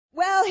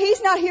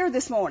not here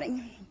this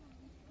morning.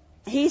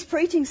 He's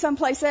preaching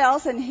someplace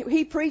else, and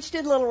he preached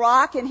at Little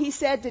Rock, and he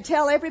said to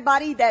tell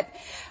everybody that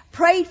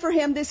prayed for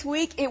him this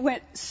week. It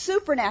went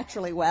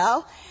supernaturally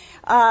well.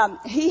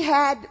 He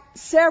had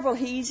several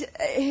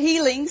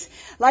healings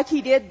like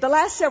he did the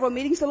last several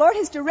meetings. The Lord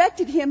has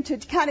directed him to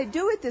kind of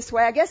do it this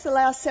way, I guess the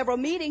last several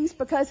meetings,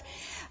 because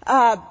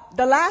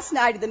the last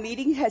night of the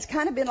meeting has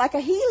kind of been like a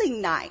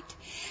healing night.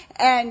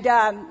 And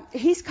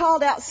he's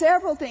called out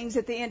several things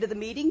at the end of the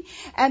meeting.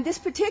 And this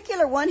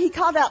particular one, he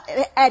called out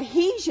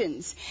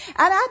adhesions.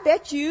 And I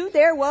bet you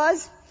there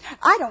was,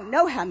 I don't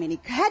know how many,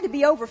 had to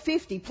be over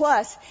 50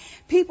 plus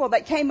people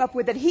that came up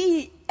with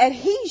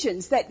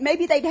adhesions, that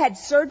maybe they'd had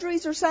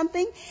surgeries or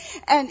something,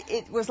 and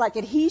it was like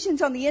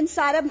adhesions on the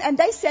inside of them, and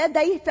they said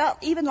they felt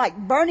even like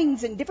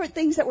burnings and different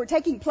things that were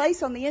taking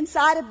place on the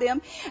inside of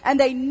them, and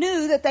they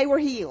knew that they were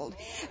healed.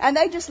 And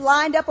they just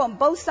lined up on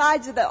both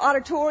sides of the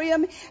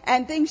auditorium,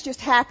 and things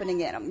just happening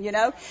in them, you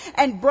know,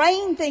 and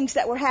brain things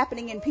that were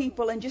happening in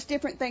people, and just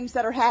different things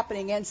that are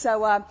happening. And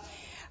so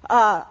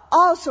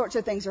all sorts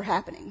of things are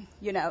happening,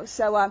 you know.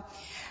 So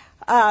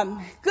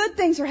good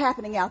things are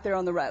happening out there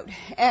on the road.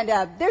 And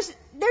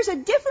there's a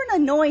different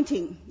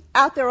anointing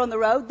out there on the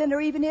road than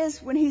there even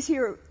is when he's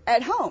here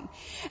at home.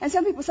 And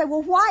some people say,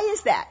 well, why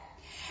is that?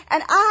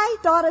 And I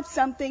thought of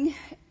something.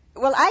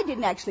 Well, I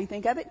didn't actually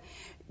think of it.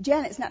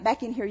 Janet's not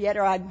back in here yet,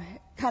 or I'd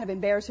kind of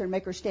embarrass her and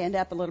make her stand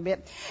up a little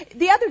bit.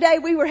 The other day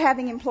we were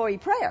having employee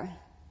prayer,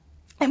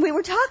 and we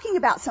were talking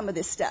about some of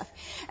this stuff.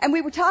 And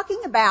we were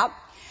talking about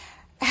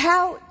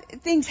how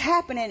things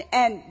happen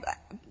and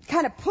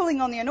kind of pulling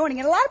on the anointing.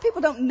 And a lot of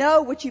people don't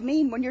know what you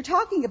mean when you're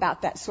talking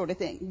about that sort of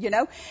thing, you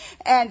know,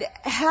 and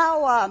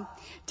how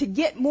to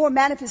get more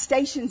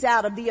manifestations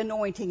out of the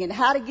anointing, and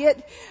how to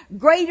get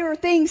greater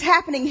things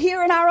happening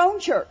here in our own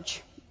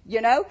church,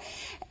 you know.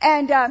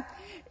 And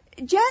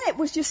Janet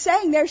was just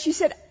saying there, she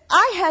said,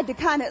 I had to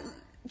kind of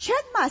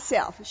check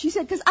myself. She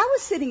said, because I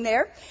was sitting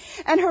there,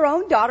 and her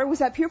own daughter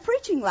was up here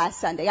preaching last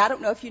Sunday. I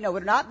don't know if you know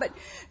it or not, but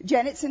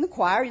Janet's in the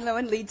choir, you know,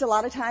 and leads a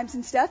lot of times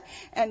and stuff.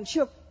 And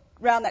she'll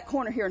round that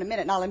corner here in a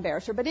minute, and I'll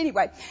embarrass her. But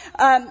anyway,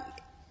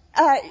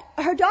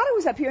 her daughter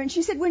was up here, and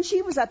she said when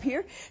she was up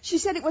here, she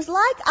said it was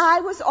like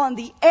I was on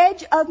the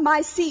edge of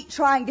my seat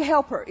trying to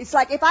help her. It's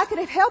like if I could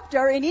have helped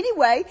her in any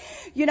way,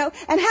 you know.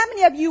 And how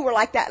many of you were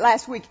like that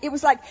last week? It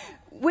was like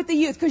with the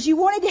youth, because you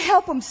wanted to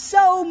help them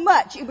so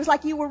much. It was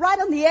like you were right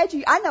on the edge.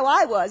 I know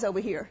I was over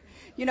here.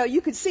 You know,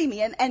 you could see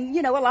me, and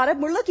you know, a lot of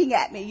them were looking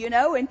at me, you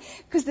know, and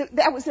because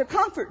that was their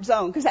comfort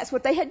zone, because that's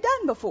what they had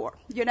done before,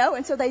 you know,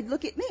 and so they'd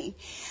look at me.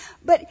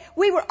 But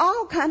we were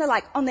all kind of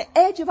like on the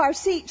edge of our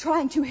seat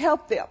trying to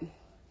help them.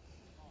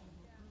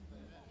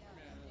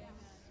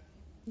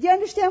 Do you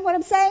understand what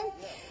I'm saying?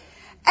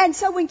 And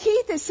so when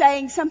Keith is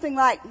saying something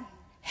like,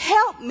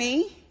 help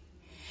me,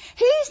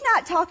 he's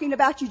not talking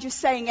about you just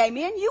saying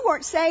amen. You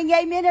weren't saying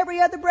amen every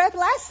other breath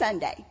last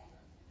Sunday.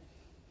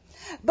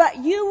 But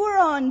you were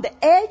on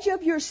the edge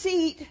of your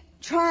seat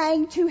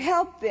trying to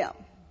help them.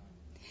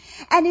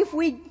 And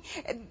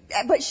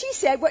what she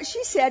said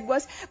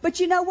was, but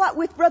you know what,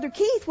 with Brother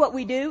Keith, what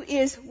we do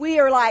is we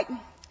are like,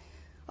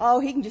 oh,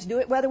 he can just do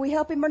it whether we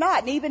help him or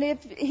not. And even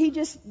if he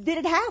just did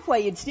it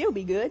halfway, it'd still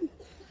be good.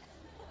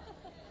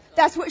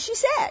 That's what she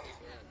said.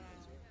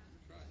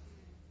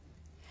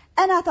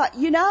 And I thought,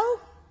 you know,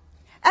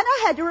 and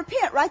I had to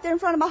repent right there in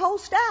front of my whole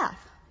staff.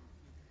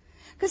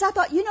 Because I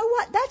thought, you know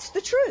what, that's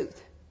the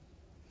truth.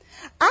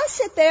 I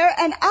sit there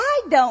and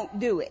I don't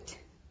do it.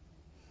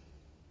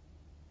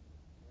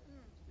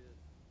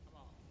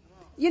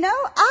 You know,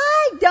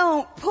 I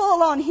don't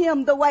pull on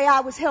him the way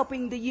I was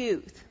helping the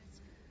youth.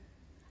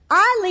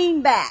 I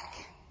lean back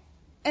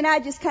and I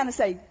just kind of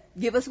say,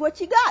 give us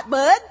what you got,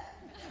 bud.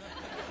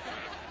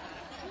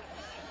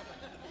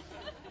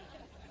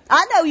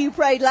 I know you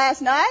prayed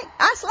last night.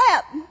 I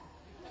slept.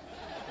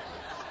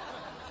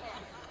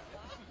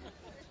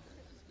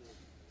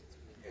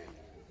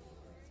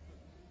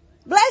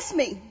 Bless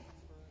me.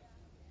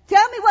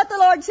 Tell me what the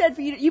Lord said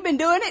for you. You've been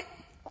doing it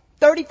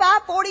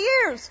 35, 40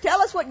 years.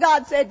 Tell us what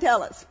God said,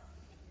 tell us.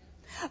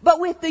 But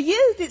with the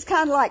youth, it's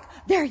kind of like,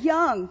 they're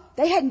young.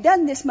 They hadn't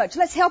done this much.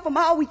 Let's help them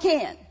all we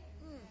can.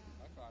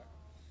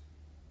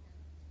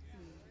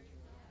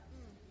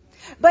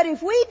 But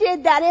if we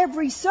did that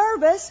every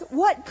service,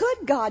 what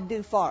could God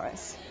do for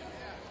us?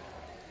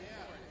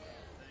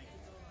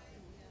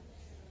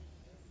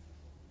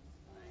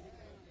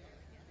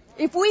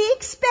 If we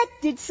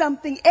expected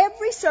something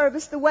every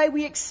service the way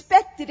we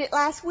expected it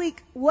last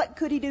week, what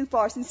could he do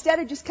for us? Instead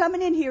of just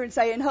coming in here and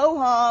saying,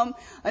 ho-hum,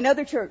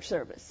 another church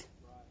service.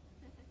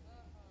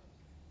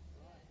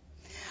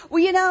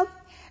 Well, you know,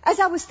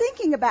 as I was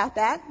thinking about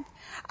that,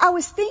 I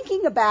was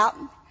thinking about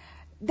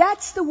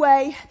that's the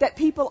way that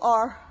people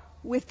are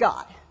with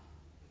God.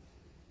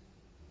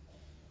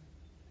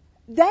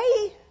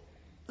 They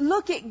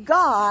look at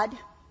God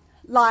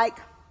like,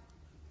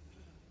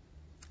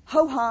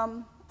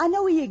 ho-hum, I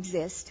know he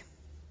exists.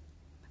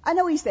 I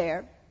know he's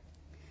there.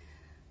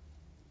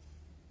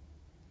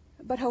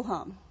 But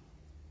ho-hum.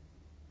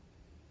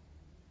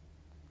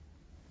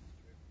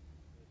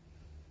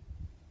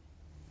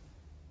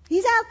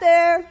 out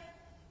there.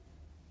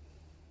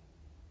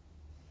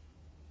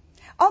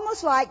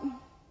 Almost like,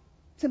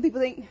 some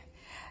people think,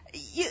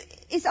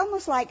 it's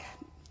almost like,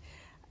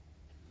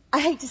 I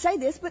hate to say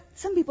this, but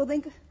some people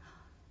think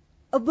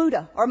of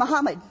Buddha or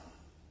Muhammad.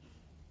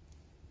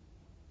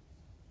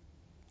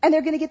 And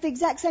they're going to get the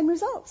exact same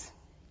results.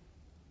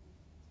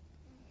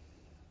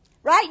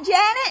 Right,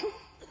 Janet?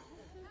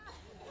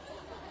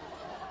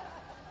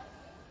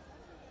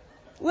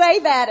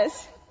 Wave at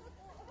us.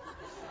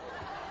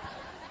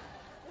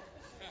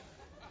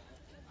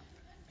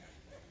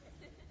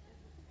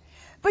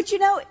 But you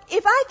know,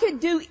 if I could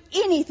do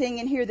anything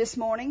in here this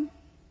morning,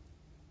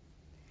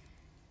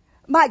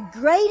 my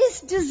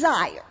greatest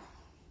desire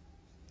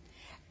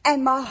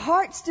and my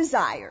heart's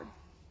desire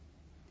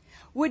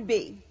would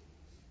be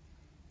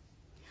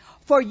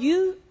for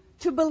you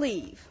to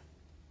believe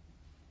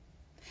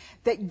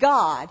that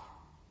God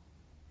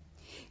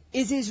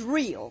is as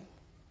real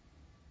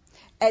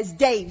as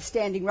Dave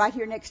standing right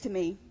here next to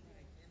me.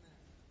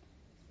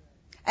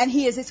 And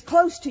he is as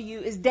close to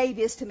you as Dave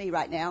is to me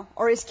right now,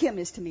 or as Kim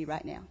is to me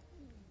right now.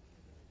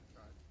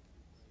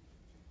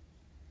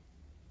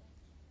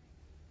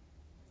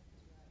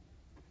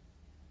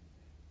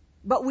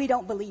 But we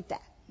don't believe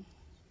that.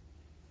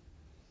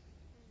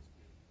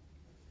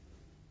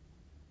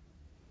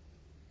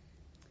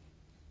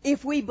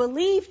 If we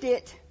believed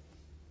it,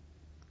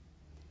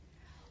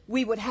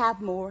 we would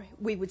have more,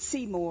 we would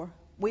see more,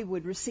 we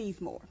would receive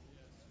more.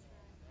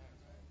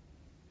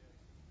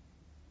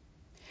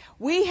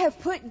 We have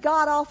put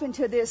God off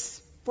into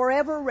this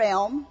forever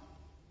realm.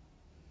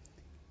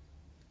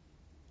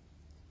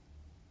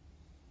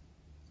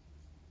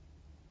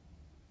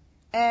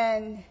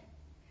 And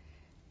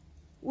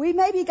we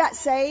maybe got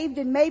saved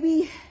and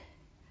maybe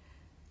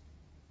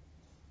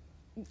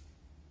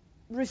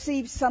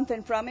received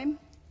something from Him.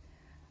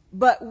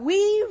 But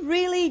we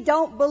really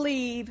don't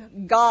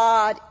believe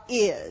God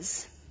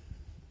is.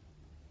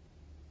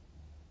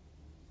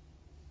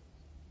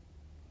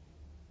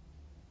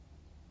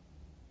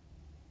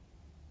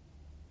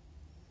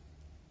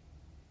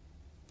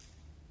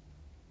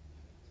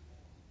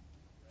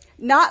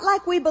 Not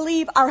like we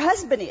believe our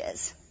husband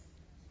is,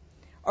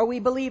 or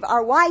we believe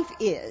our wife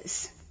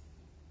is,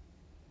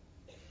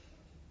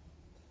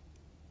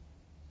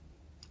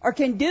 or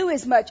can do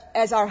as much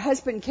as our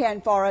husband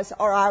can for us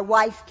or our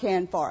wife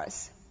can for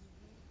us.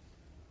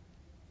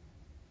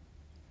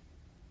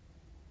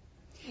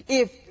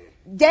 If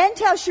Dan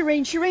tells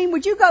Shireen,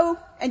 would you go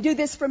and do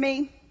this for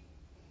me?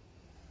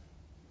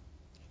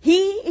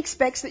 He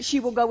expects that she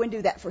will go and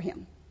do that for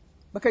him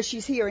because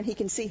she's here and he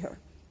can see her.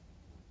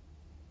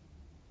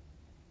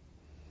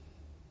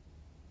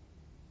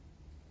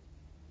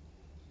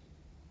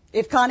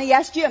 If Connie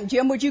asked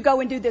Jim, would you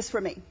go and do this for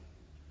me?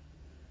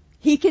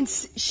 She can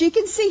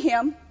see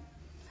him,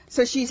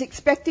 so she's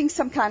expecting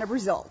some kind of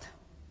result.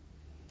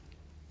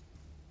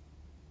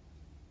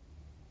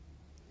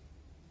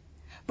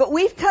 But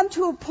we've come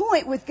to a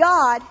point with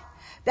God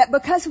that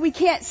because we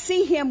can't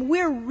see Him,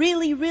 we're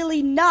really,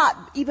 really not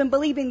even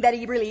believing that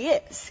He really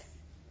is.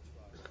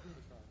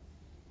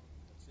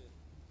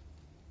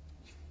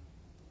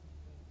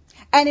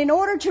 And in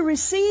order to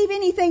receive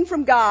anything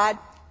from God,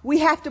 we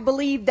have to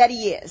believe that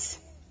He is.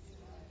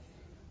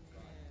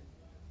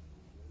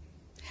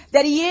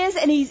 That He is,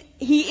 and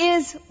He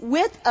is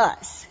with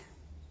us.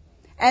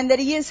 And that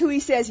He is who He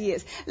says He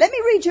is. Let me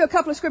read you a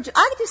couple of scriptures.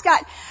 I just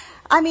got,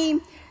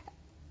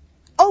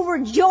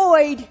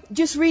 overjoyed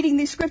just reading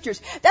these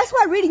scriptures. That's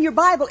why reading your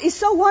Bible is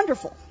so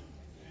wonderful.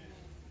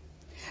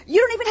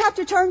 You don't even have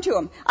to turn to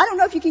them. I don't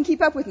know if you can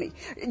keep up with me.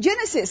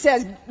 Genesis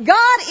says,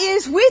 God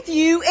is with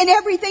you in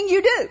everything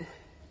you do.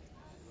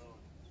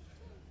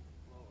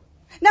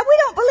 Now, we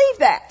don't believe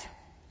that.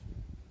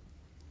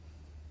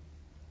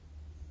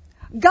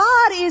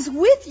 God is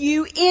with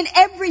you in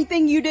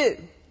everything you do.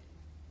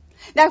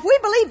 Now, if we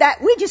believe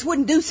that, we just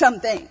wouldn't do some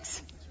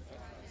things.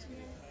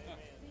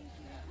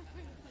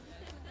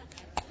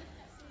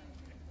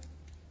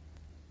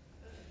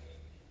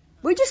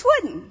 We just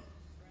wouldn't.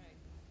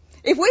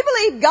 If we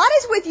believe God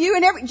is with you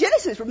in every,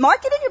 Genesis, mark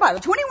it in your Bible,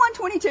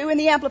 21:22 in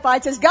the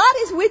Amplified says, God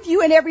is with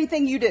you in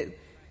everything you do.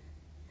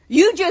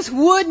 You just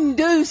wouldn't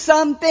do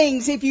some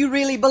things if you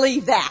really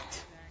believe that.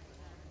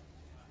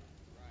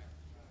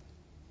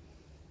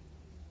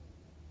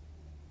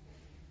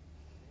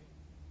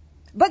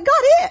 But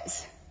God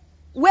is.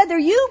 Whether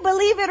you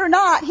believe it or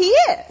not, He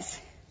is.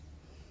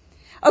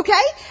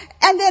 Okay?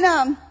 And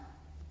then,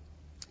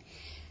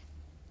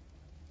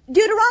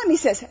 Deuteronomy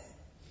says,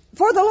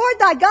 for the Lord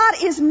thy God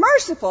is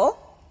merciful,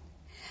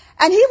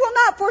 and He will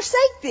not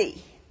forsake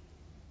thee,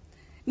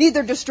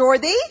 neither destroy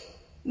thee,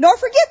 nor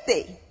forget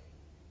thee.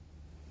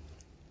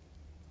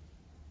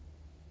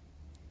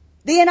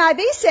 The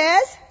NIV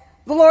says,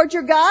 the Lord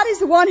your God is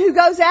the one who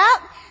goes out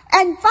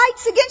and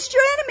fights against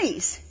your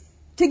enemies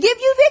to give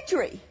you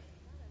victory.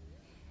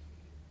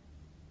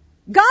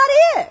 God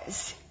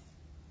is.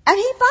 And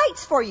He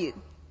fights for you.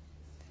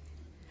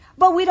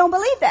 But we don't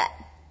believe that.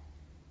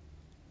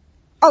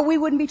 Or we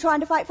wouldn't be trying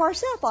to fight for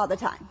ourselves all the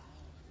time.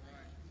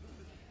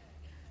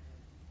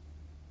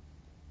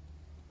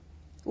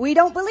 We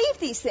don't believe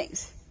these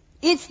things.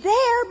 It's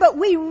there, but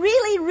we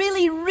really,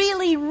 really,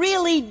 really,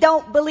 really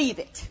don't believe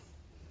it.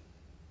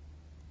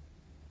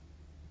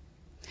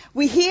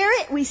 We hear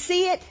it, we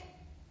see it,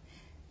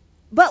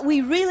 but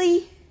we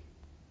really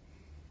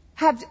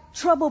have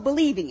trouble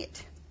believing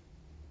it.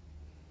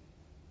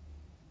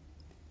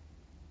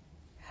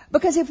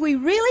 Because if we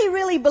really,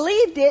 really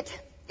believed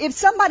it, if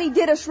somebody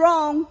did us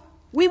wrong,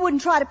 we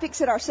wouldn't try to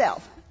fix it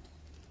ourselves.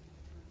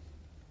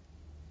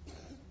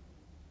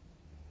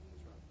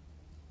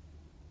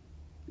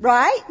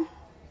 Right?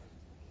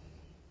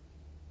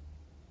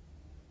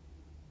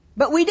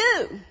 But we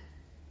do.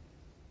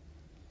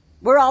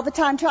 We're all the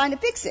time trying to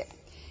fix it.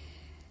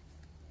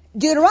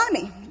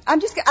 Deuteronomy. I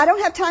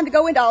don't have time to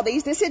go into all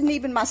these. This isn't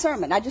even my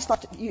sermon. I just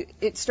thought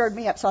it stirred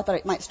me up, so I thought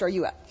it might stir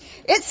you up.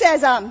 It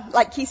says,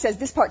 like Keith says,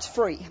 this part's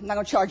free. I'm not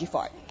going to charge you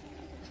for it.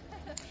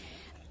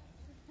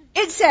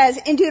 It says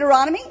in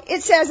Deuteronomy,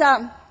 it says,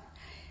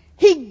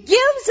 He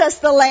gives us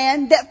the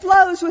land that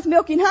flows with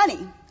milk and honey.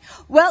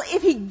 Well,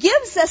 if He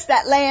gives us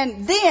that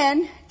land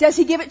then, does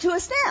He give it to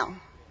us now?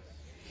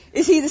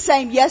 Is He the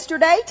same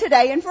yesterday,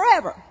 today, and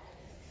forever?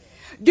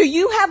 Do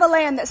you have a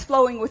land that's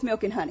flowing with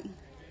milk and honey?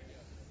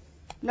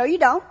 No, you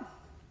don't.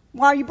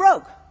 Why are you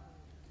broke?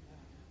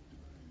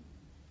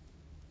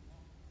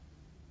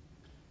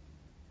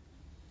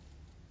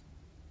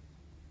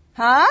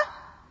 Huh?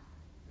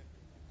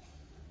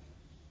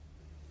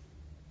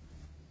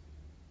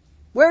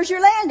 Where's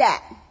your land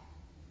at?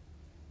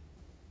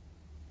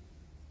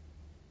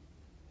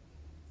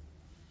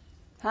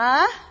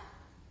 Huh?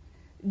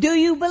 Do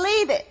you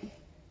believe it?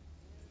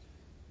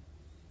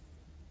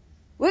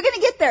 We're going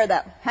to get there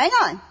though. Hang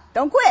on.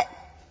 Don't quit.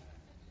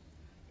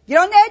 Get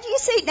on the edge of your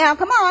seat now.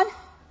 Come on.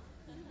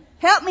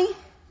 Help me.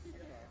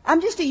 I'm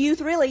just a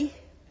youth, really.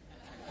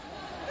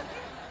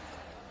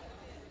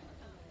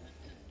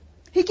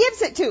 He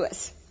gives it to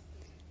us.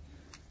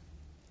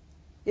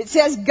 It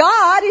says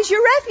God is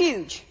your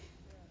refuge.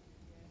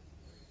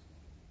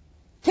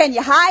 Can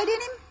you hide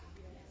in Him?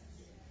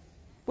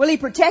 Will He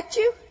protect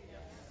you?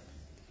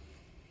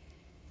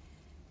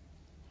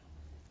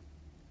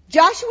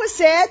 Joshua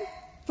said,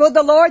 for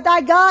the Lord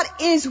thy God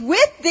is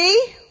with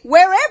thee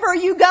wherever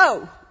you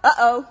go.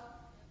 Uh-oh.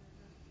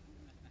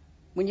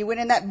 When you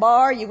went in that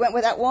bar, you went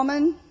with that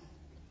woman.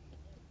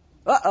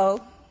 Uh-oh.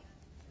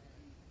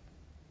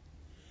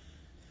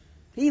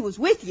 He was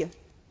with you.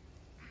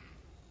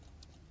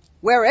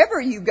 Wherever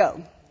you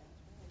go.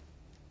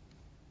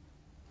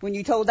 When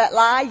you told that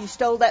lie, you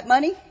stole that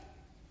money.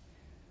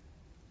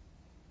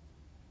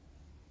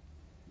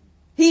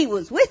 He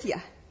was with you.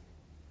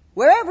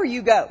 Wherever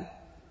you go.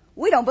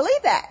 We don't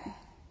believe that.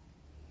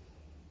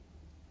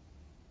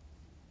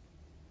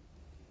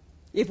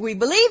 If we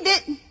believed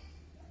it,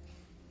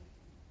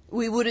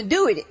 we wouldn't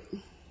do it.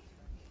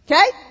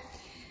 Okay?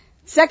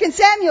 2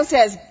 Samuel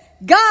says,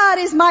 God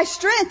is my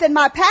strength and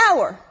my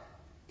power,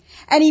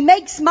 and He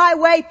makes my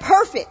way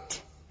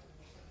perfect.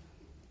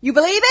 You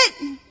believe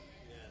it?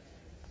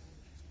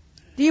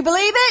 Do you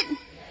believe it?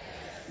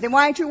 Then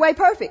why ain't your way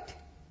perfect?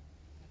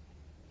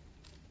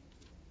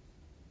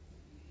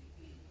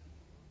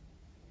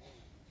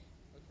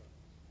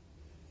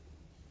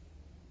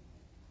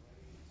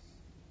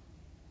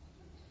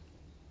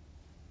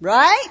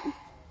 Right?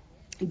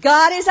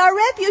 God is our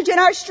refuge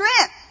and our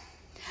strength,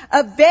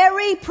 a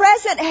very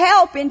present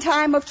help in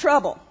time of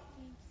trouble.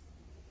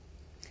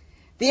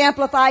 The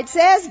Amplified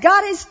says,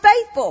 God is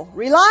faithful,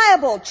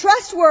 reliable,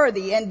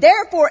 trustworthy, and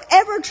therefore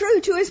ever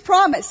true to His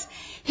promise.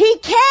 He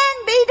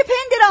can be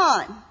depended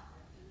on.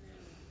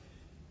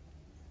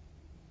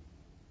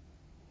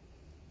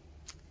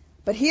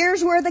 But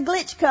here's where the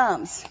glitch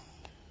comes.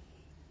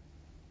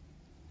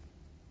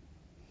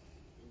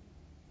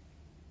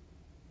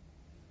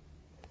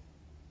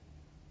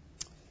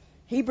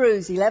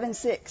 Hebrews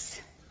 11:6.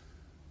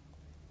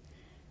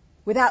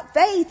 Without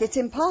faith, it's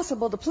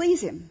impossible to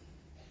please Him.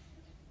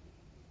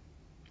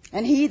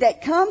 And he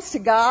that comes to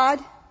God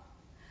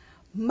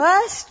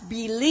must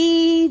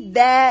believe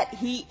that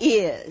He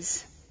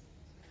is.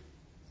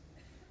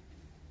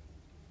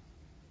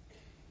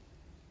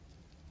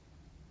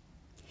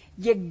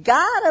 You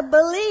gotta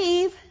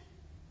believe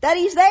that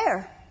He's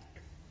there.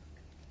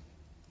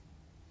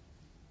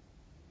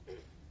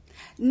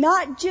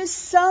 Not just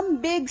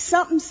some big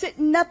something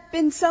sitting up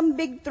in some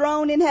big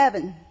throne in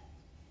heaven.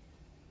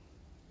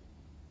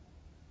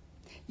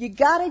 You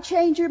gotta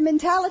change your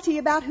mentality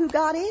about who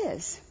God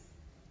is.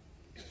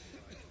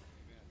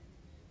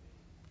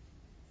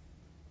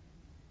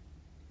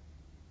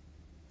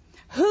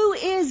 Who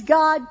is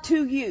God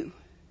to you?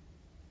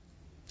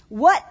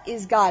 What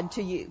is God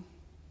to you?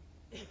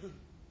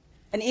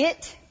 An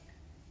it?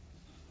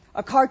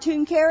 A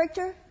cartoon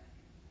character?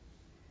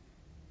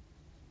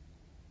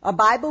 A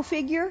Bible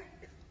figure?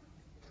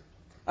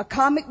 A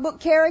comic book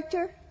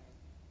character?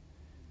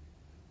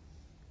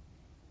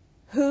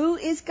 Who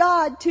is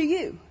God to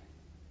you?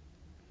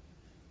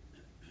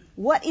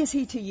 What is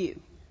He to you?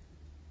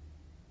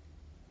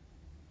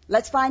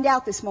 Let's find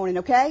out this morning,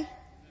 okay?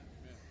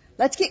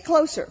 Let's get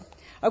closer,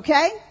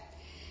 okay?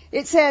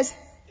 It says,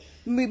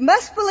 We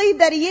must believe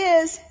that He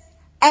is,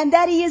 and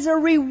that He is a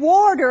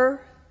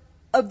rewarder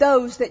of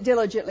those that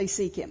diligently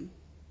seek Him.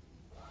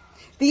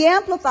 The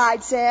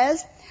Amplified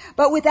says,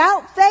 but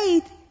without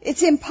faith,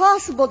 it's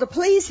impossible to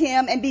please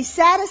Him and be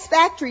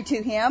satisfactory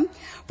to Him.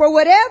 For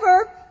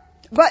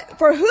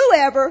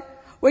whoever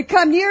would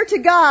come near to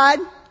God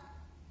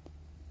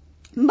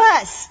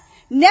must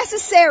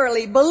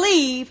necessarily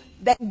believe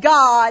that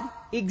God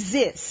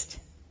exists.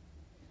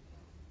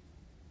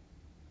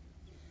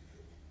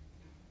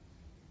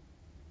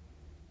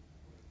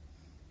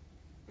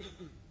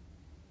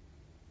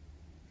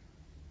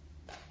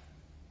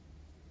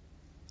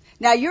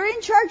 Now, you're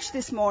in church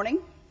this morning,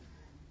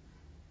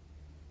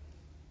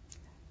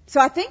 so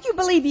I think you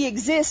believe He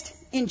exists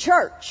in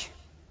church.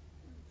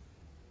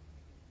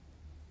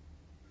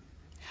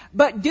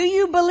 But do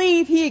you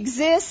believe He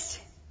exists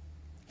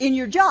in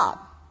your job?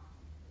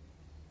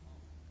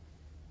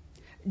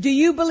 Do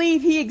you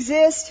believe He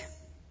exists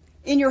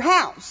in your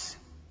house?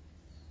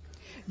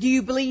 Do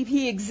you believe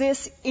He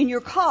exists in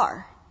your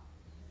car?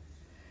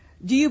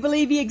 Do you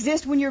believe He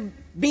exists when you're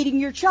beating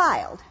your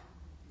child?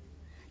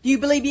 Do you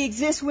believe He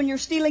exists when you're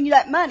stealing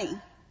that money?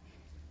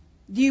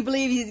 Do you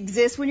believe He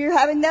exists when you're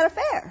having that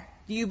affair?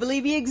 Do you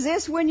believe He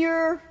exists when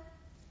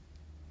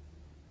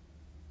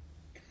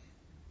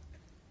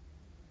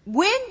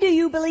do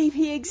you believe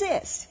He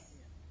exists?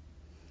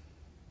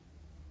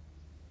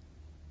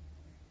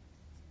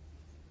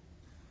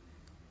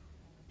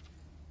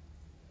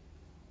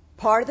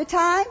 Part of the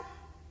time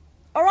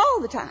or all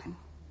the time?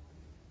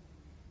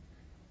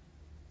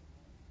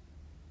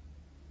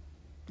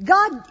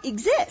 God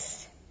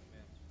exists.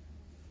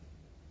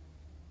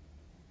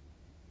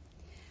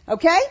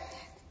 Okay?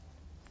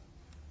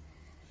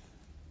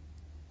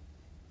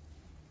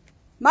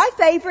 My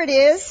favorite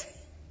is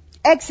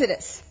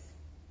Exodus.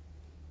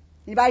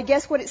 Anybody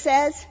guess what it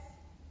says?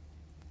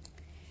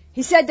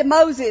 He said to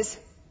Moses,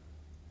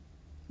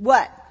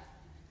 what?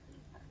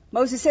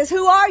 Moses says,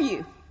 who are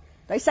you?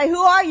 They say,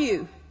 who are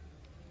you?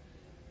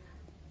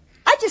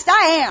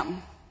 I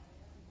am.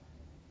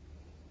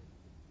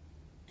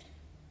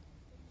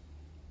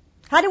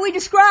 How do we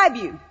describe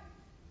you?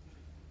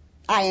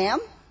 I am.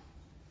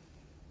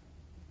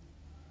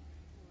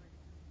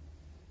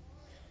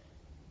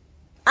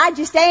 I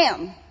just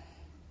am.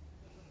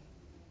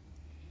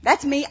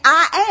 That's me.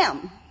 I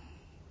am.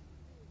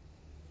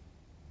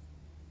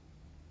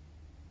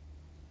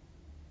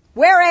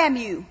 Where am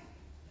you?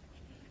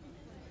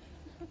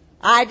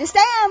 I just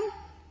am.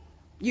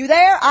 You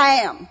there?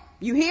 I am.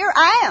 You here?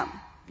 I am.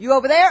 You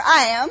over there?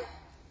 I am.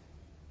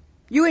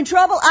 You in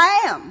trouble?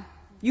 I am.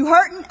 You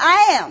hurting?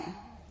 I am.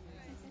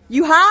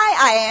 You high?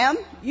 I am.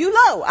 You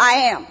low?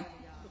 I am.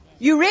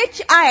 You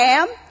rich? I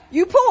am.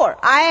 You poor?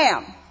 I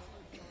am.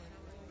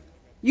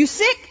 You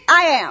sick?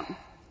 I am.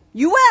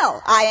 You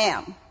well? I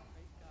am.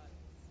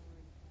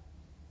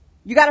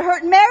 You got a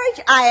hurting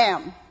marriage? I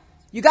am.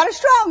 You got a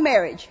strong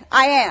marriage?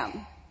 I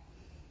am.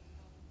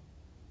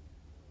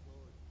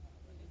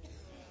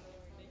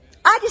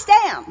 I just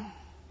am.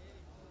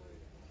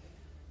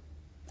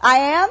 I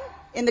am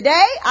in the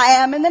day. I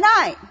am in the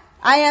night.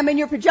 I am in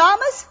your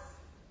pajamas.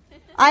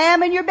 I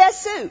am in your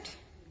best suit.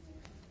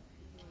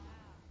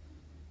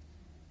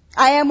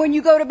 I am when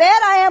you go to bed.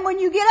 I am when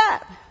you get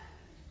up.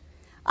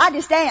 I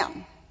just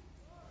am.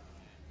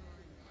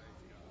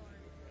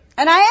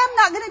 And I am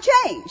not going to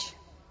change.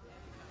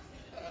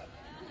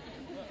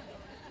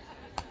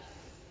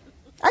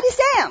 I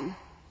just am.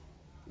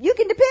 You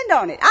can depend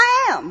on it.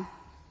 I am.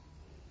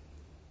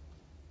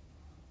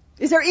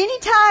 Is there any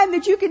time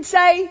that you can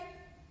say,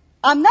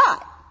 I'm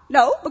not?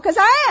 No, because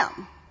I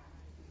am.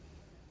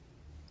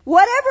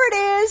 Whatever it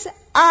is,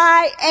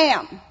 I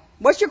am.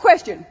 What's your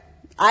question?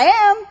 I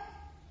am.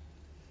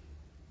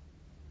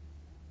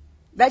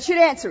 That should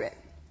answer it.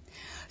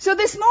 So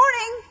this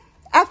morning,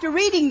 after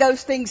reading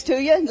those things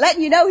to you,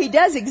 letting you know He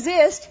does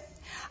exist,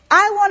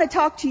 I want to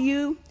talk to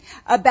you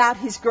about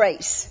His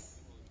grace.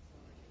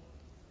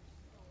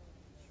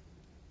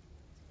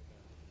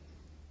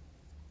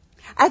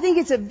 I think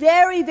it's a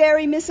very,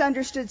 very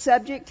misunderstood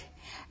subject,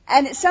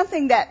 and it's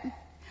something that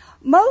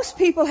most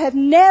people have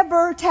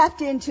never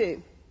tapped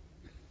into.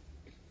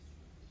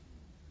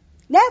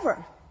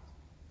 Never.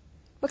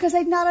 Because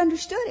they've not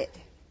understood it.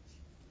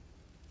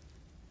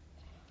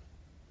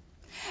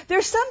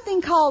 There's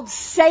something called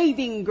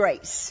saving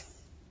grace.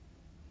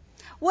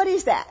 What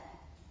is that?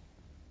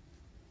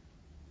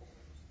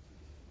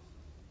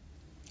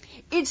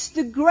 It's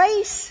the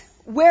grace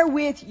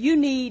wherewith you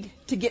need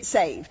to get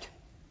saved.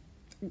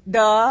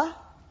 Duh.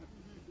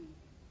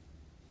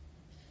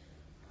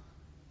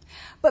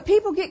 But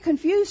people get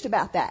confused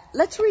about that.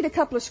 Let's read a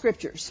couple of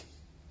scriptures.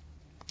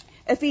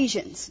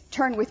 Ephesians.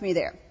 Turn with me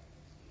there.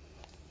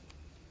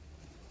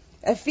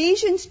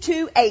 Ephesians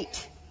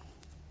 2:8.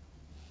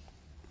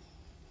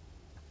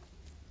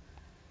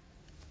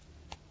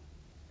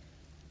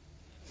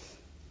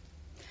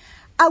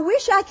 I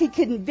wish I could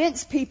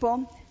convince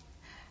people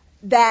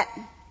that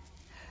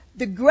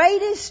the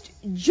greatest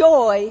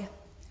joy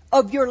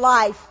of your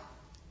life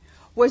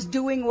was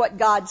doing what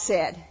God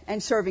said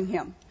and serving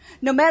Him.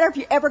 No matter if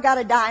you ever got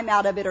a dime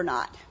out of it or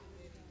not.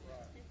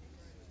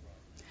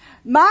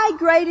 My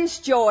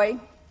greatest joy,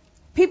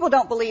 people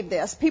don't believe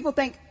this. People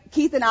think,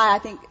 Keith and I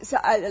think,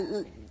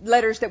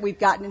 letters that we've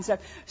gotten and stuff,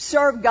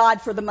 serve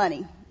God for the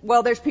money.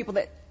 Well, there's people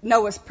that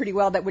know us pretty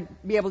well that would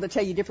be able to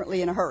tell you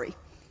differently in a hurry.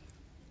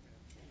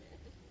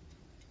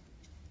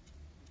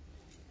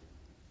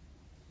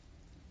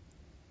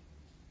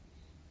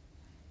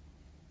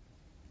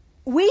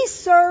 We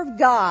serve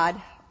God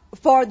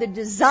for the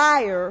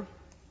desire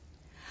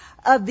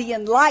of the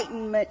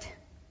enlightenment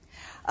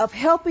of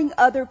helping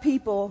other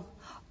people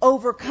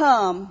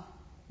overcome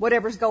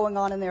whatever's going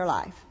on in their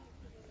life.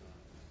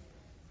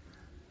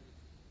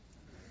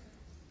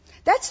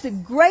 That's the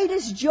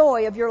greatest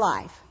joy of your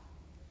life,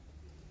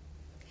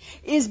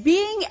 is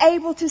being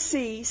able to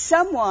see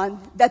someone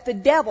that the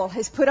devil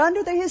has put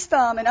under his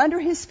thumb and under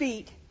his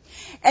feet,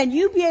 and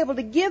you be able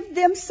to give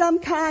them some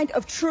kind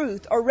of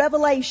truth or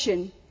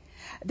revelation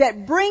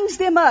that brings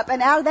them up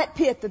and out of that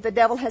pit that the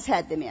devil has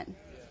had them in.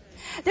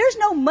 There's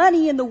no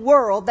money in the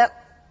world that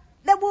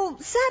will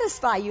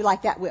satisfy you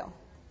like that will.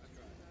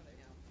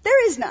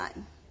 There is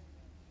none.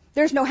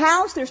 There's no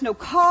house, there's no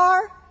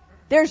car,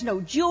 there's no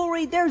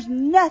jewelry, there's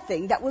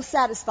nothing that will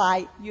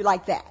satisfy you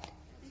like that.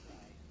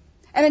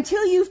 And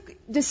until you've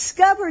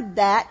discovered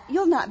that,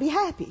 you'll not be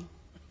happy.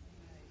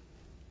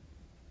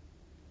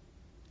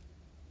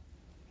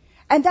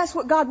 And that's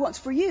what God wants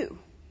for you.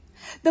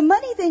 The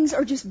money things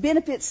are just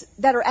benefits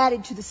that are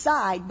added to the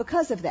side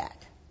because of that.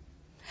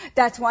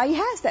 That's why He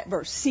has that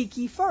verse, seek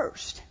ye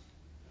first.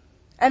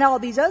 And all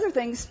these other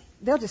things,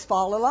 they'll just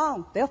follow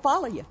along. They'll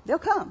follow you. They'll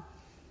come.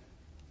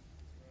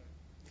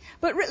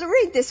 But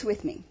read this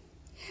with me.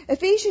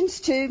 Ephesians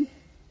 2,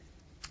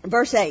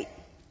 verse 8.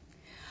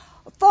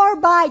 For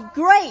by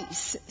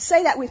grace,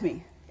 say that with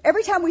me.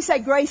 Every time we say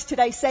grace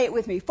today, say it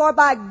with me. For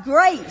by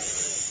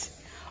grace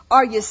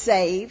are you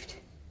saved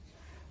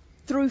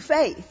through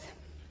faith.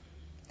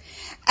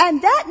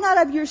 And that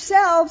not of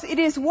yourselves, it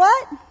is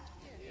what?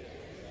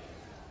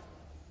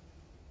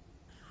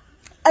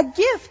 A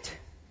gift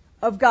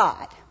of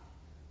God.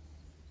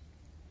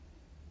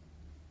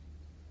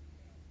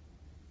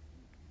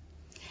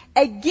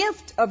 A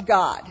gift of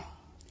God.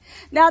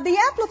 Now the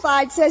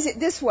Amplified says it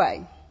this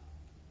way.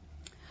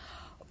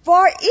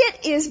 For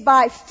it is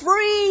by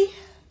free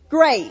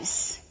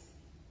grace,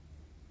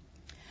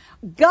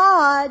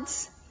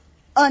 God's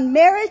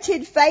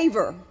unmerited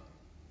favor,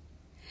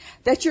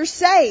 that you're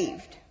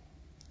saved,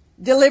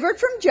 delivered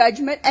from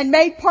judgment, and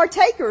made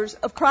partakers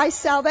of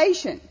Christ's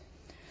salvation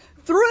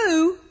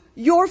through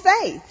your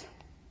faith.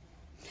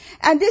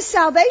 And this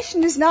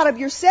salvation is not of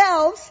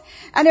yourselves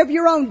and of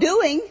your own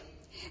doing.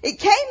 It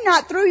came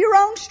not through your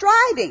own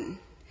striving,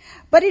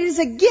 but it is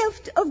a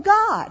gift of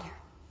God.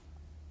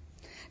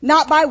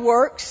 Not by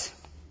works,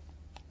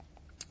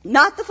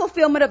 not the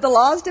fulfillment of the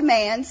law's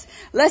demands,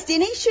 lest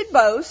any should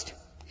boast.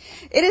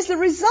 It is the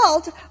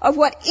result of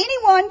what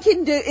anyone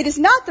can do. It is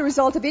not the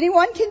result of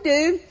anyone can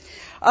do,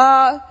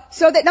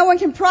 so that no one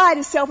can pride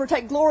himself or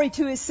take glory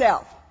to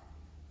himself.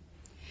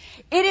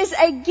 It is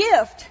a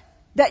gift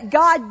that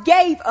God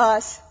gave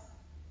us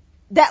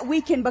that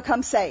we can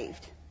become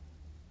saved.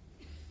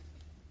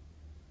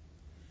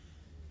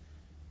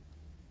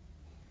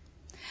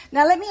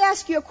 Now let me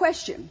ask you a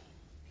question.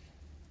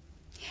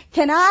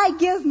 Can I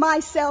give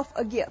myself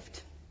a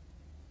gift?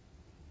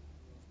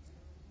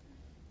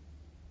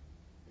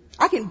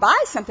 I can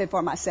buy something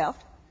for myself,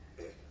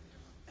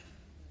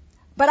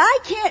 but I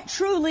can't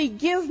truly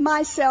give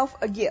myself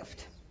a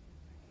gift.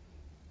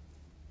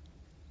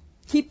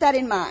 Keep that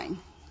in mind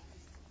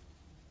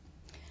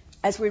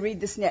as we read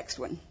this next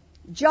one.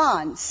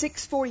 John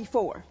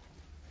 6:44.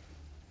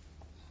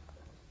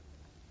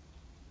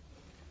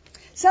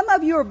 Some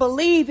of you are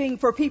believing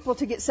for people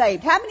to get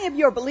saved. How many of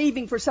you are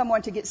believing for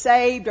someone to get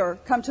saved or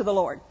come to the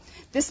Lord?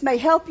 This may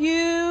help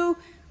you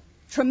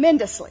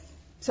tremendously.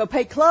 So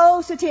pay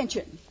close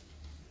attention.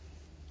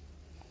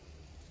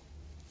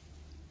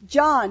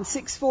 John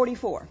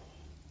 6:44.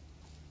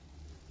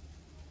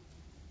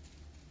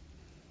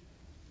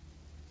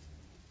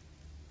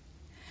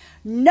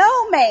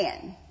 No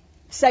man,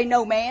 say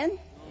no man. No man.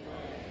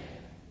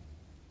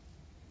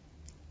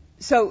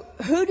 So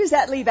who does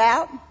that leave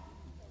out?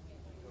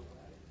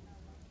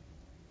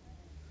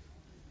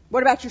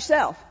 What about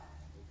yourself?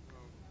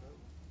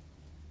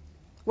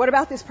 What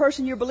about this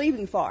person you're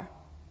believing for?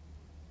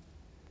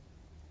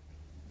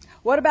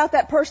 What about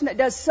that person that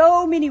does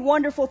so many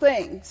wonderful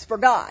things for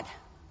God?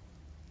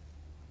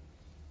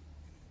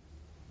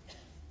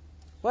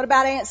 What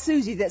about Aunt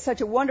Susie that's such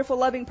a wonderful,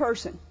 loving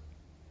person?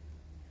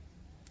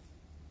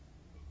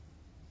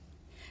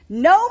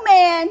 No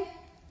man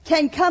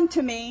can come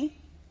to me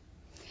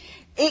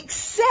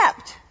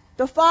except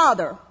the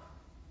Father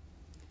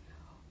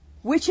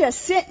which has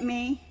sent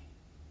me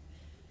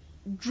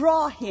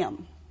draw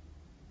him.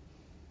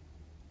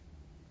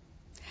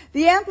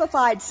 The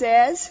Amplified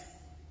says,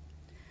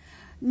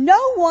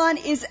 no one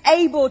is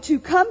able to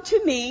come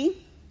to me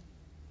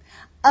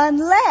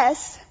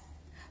unless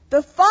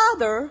the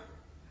Father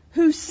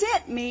who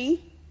sent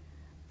me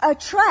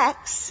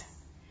attracts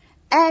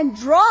and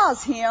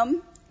draws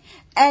him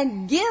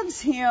and gives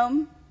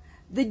him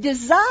the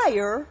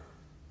desire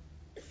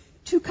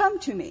to come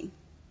to me.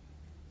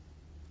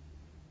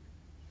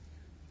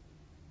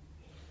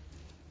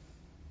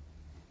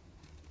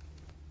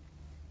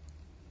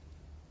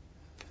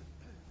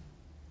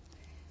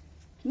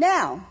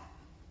 Now,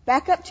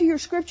 back up to your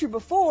scripture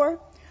before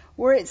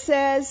where it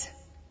says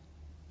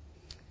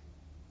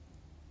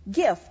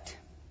gift.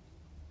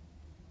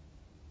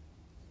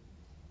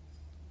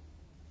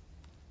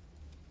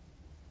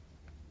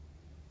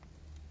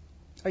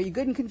 Are you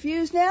good and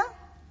confused now?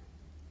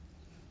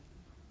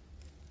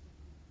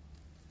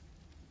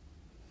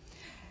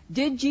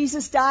 Did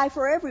Jesus die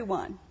for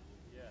everyone?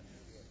 Yes.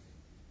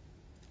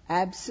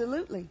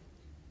 Absolutely.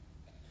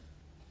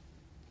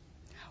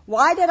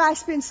 Why did I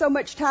spend so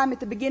much time at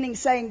the beginning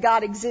saying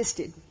God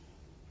existed?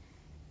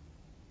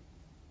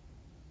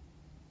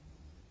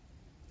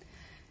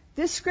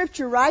 This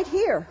scripture right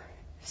here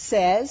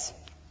says,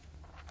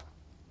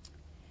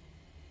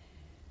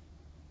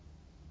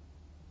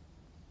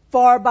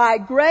 for by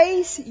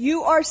grace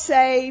you are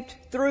saved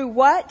through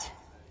what?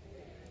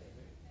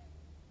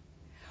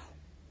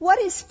 What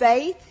is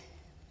faith?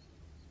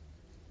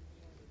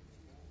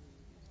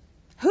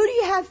 Who do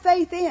you have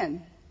faith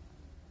in?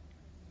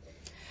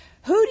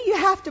 Who do you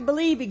have to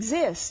believe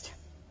exists?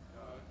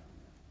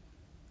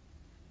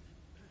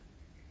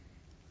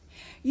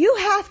 You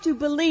have to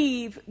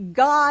believe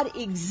God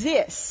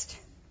exists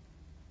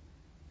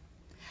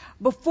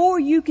before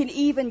you can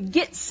even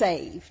get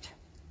saved.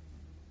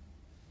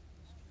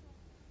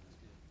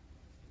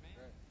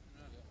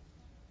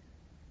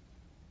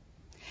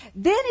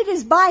 Then it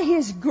is by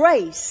His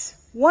grace,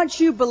 once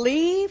you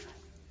believe,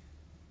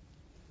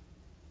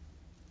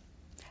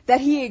 that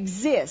He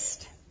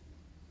exists.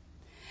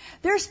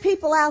 There's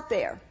people out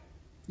there.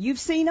 You've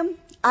seen them.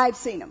 I've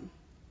seen them.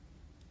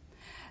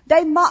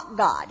 They mock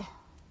God.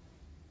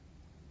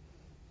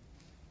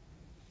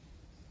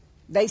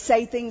 They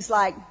say things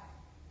like,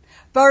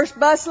 first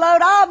bus load,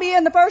 I'll be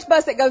in the first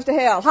bus that goes to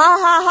hell. Ha,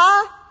 ha,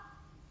 ha.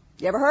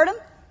 You ever heard them?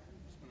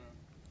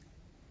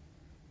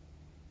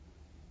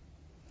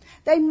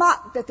 They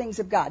mock the things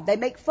of God. They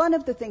make fun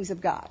of the things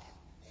of God.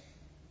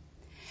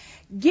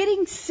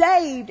 Getting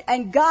saved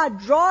and God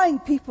drawing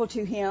people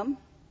to Him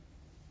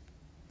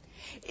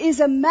is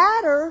a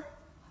matter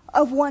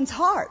of one's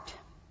heart.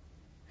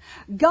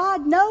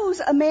 God knows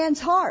a man's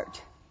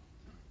heart.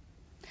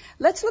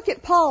 Let's look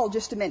at Paul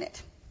just a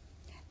minute.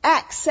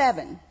 Acts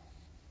 7.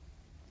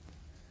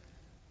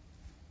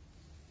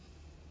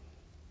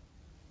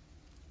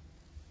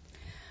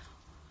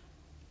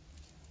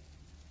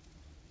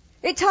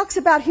 It talks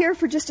about here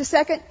for just a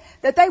second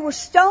that they were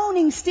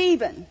stoning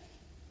Stephen.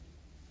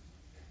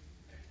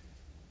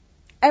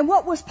 And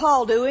what was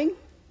Paul doing?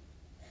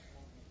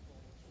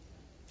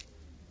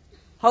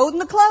 Holding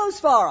the clothes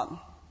for them.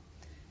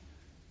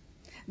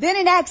 Then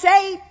in Acts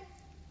 8,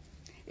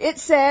 it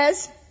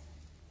says,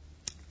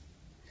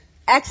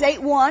 Acts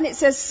 8:1, it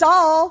says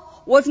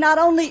Saul was not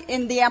only,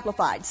 in the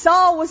Amplified,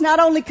 Saul was not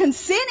only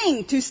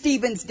consenting to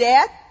Stephen's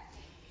death,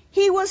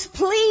 he was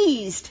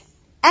pleased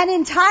and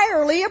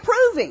entirely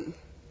approving.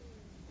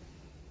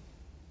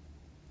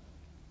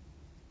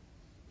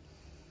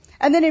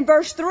 And then in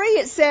verse 3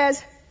 it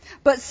says,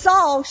 but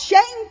Saul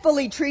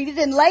shamefully treated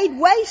and laid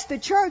waste the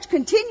church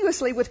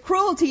continuously with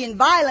cruelty and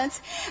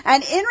violence,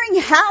 and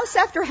entering house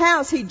after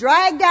house, he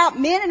dragged out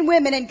men and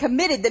women and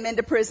committed them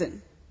into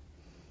prison.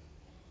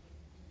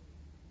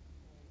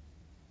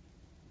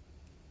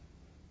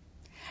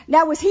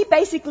 Now, was he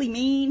basically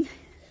mean?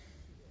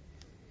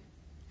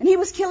 And he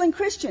was killing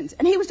Christians,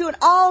 and he was doing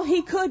all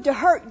he could to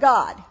hurt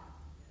God.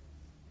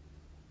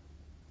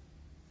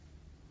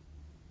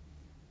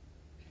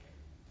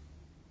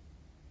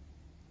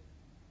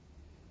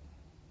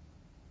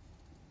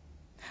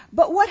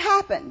 But what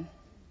happened?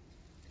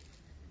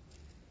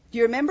 Do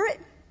you remember it?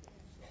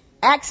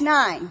 Acts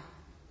 9.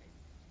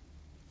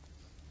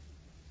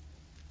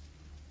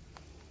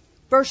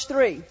 Verse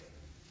 3.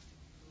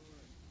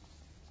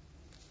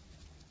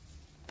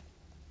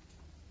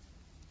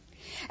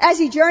 As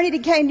he journeyed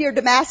and came near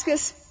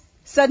Damascus,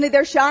 suddenly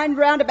there shined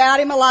round about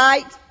him a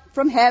light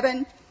from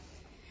heaven.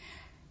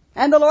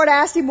 And the Lord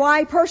asked him why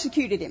he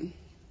persecuted him.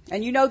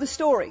 And you know the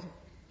story.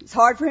 It's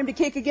hard for him to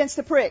kick against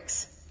the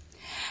pricks.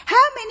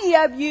 How many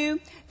of you,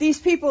 these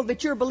people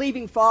that you're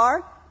believing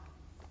for,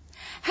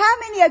 how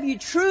many of you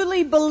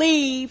truly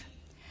believe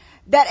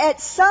that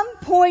at some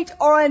point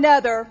or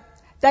another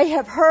they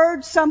have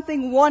heard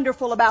something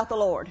wonderful about the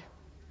Lord?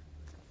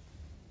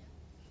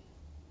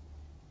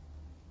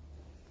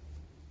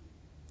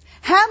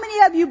 How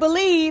many of you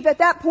believe at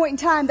that point in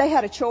time they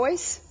had a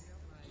choice?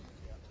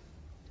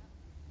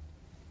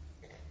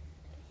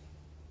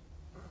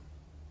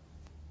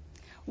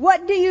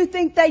 What do you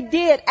think they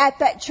did at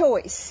that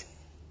choice?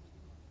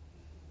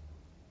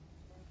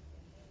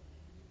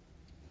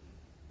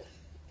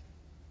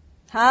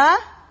 Huh?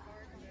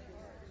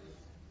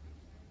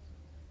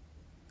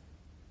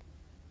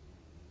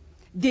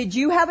 Did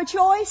you have a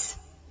choice?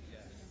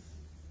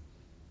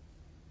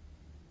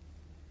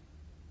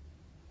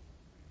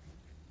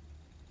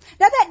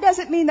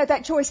 doesn't mean that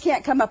that choice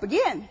can't come up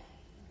again.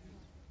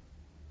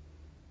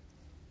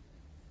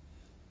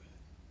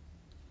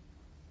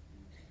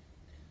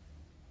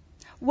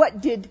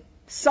 What did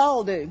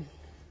Saul do?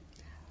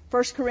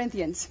 1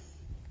 Corinthians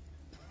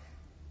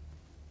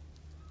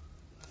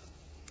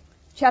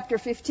chapter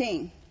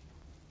 15.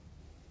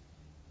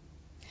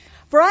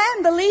 For I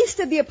am the least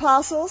of the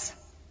apostles,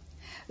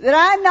 that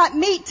I am not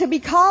meet to be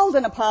called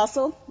an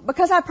apostle,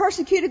 because I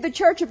persecuted the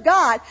church of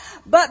God,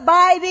 but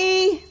by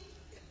the...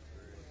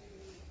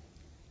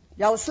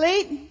 Y'all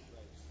asleep?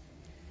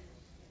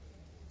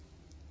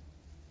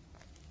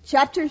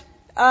 Chapter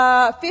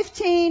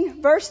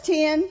 15, verse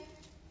 10.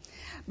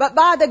 But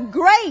by the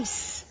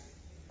grace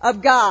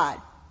of God,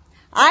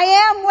 I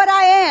am what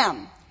I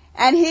am,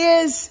 and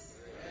His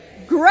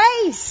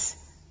grace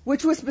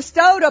which was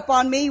bestowed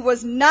upon me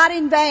was not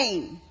in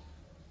vain.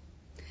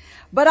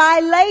 But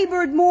I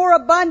labored more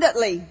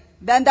abundantly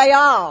than they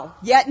all,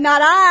 yet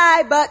not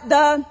I, but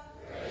the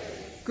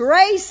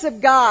grace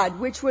of God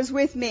which was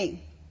with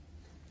me.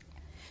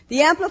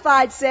 The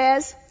Amplified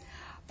says,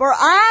 for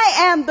I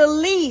am the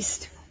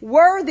least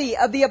worthy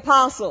of the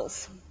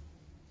apostles.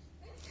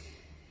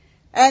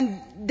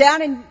 And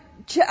down in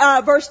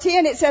verse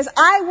 10 it says,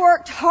 I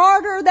worked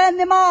harder than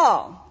them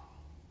all.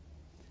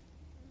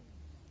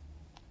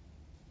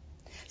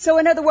 So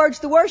in other words,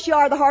 the worse you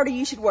are, the harder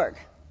you should work.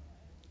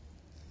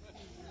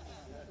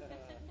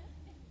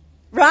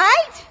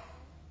 Right?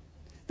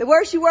 The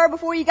worse you were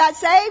before you got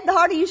saved, the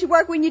harder you should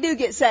work when you do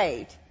get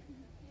saved.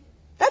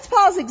 That's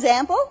Paul's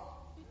example.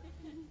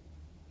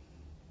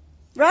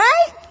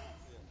 Right?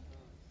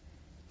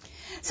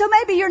 So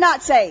maybe you're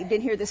not saved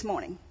in here this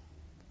morning.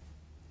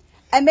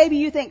 And maybe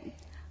you think,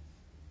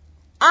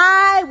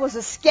 I was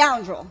a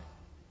scoundrel.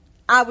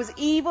 I was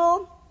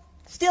evil,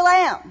 still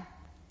am,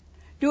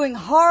 doing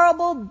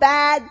horrible,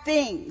 bad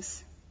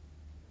things.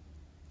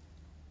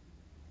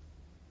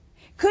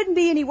 Couldn't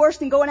be any worse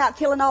than going out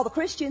killing all the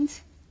Christians.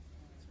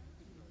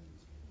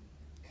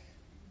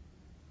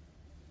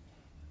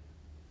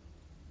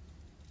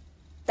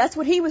 That's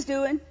what he was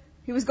doing.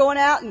 He was going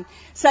out and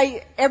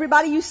say,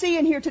 everybody you see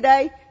in here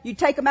today, you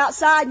take them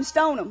outside and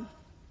stone them.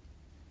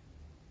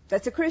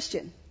 That's a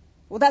Christian.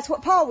 Well, that's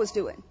what Paul was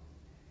doing.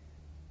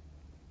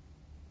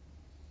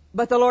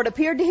 But the Lord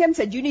appeared to him and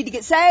said, you need to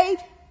get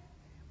saved.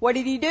 What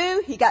did he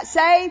do? He got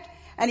saved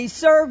and he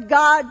served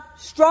God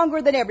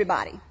stronger than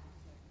everybody.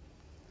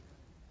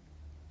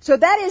 So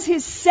that is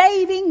His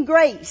saving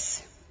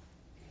grace.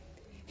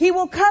 He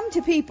will come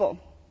to people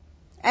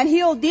and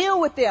He'll deal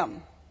with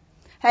them.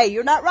 Hey,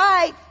 you're not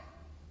right.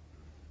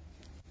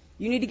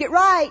 You need to get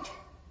right.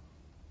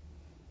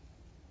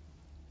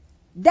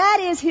 That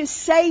is His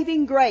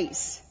saving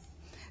grace.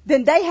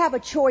 Then they have a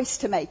choice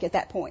to make at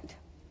that point.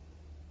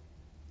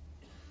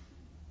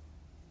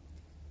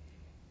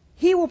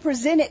 He will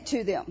present it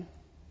to them.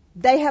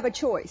 They have a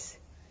choice.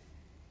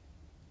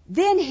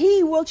 Then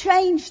He will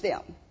change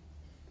them.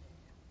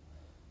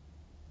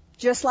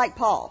 Just like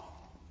Paul.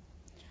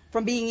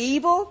 From being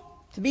evil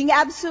to being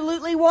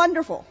absolutely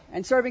wonderful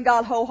and serving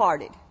God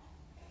wholehearted.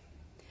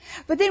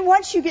 But then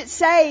once you get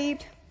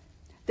saved,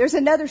 there's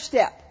another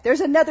step.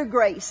 There's another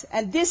grace.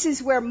 And this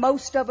is where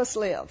most of us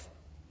live.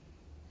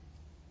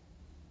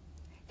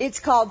 It's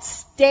called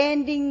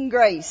standing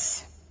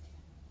grace.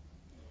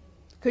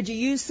 Could you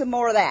use some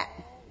more of that?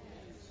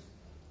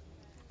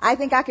 I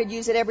think I could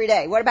use it every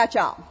day. What about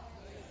y'all?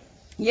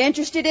 You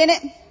interested in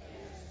it?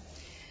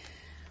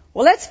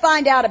 Well, let's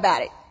find out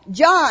about it.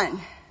 John,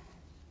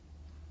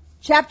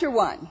 chapter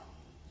 1.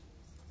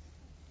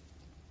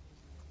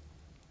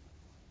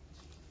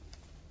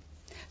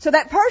 So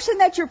that person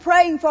that you're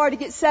praying for to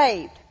get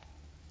saved,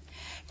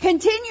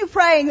 continue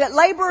praying that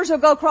laborers will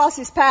go across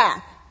his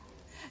path.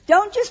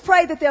 Don't just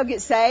pray that they'll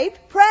get saved.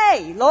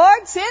 Pray,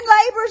 Lord, send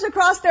laborers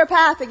across their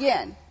path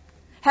again.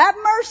 Have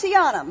mercy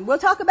on them. We'll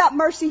talk about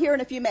mercy here in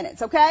a few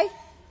minutes, okay?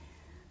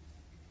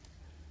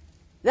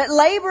 That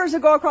laborers will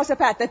go across their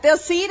path, that they'll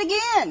see it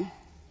again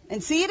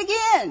and see it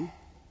again.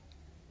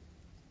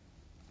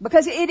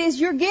 Because it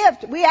is your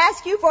gift. We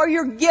ask you for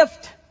your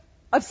gift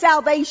of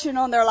salvation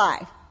on their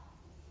life.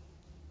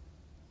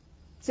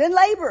 Send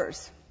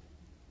laborers.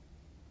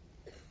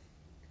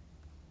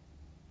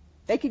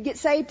 They could get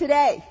saved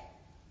today.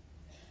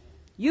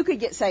 You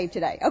could get saved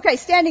today. Okay,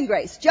 standing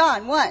grace.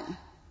 John 1.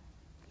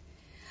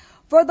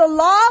 For the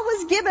law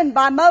was given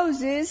by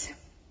Moses,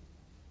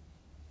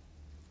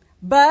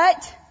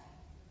 but...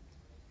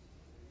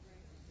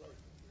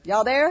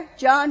 Y'all there?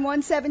 John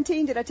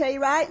 1:17. Did I tell you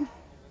right?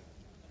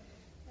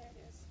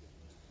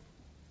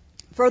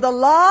 For the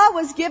law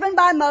was given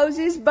by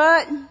Moses,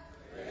 but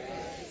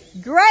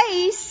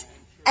grace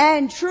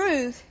and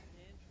truth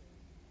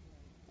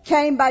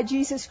came by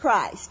Jesus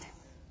Christ.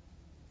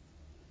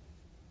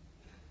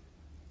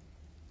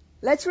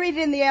 Let's read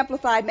it in the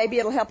Amplified. Maybe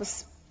it'll help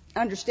us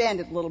understand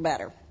it a little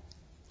better.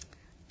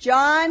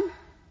 John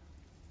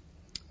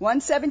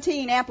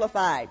 1:17,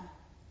 Amplified.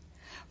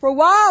 For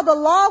while the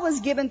law was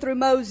given through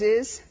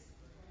Moses,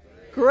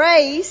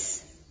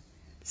 grace,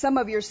 some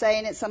of you are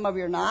saying it, some of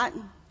you are not.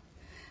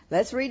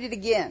 Let's read it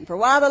again. For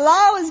while the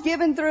law was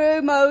given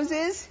through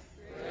Moses,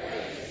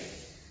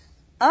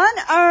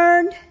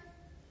 unearned,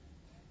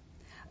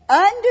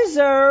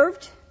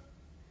 undeserved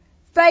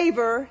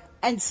favor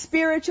and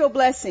spiritual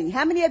blessing.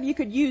 How many of you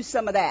could use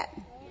some of that?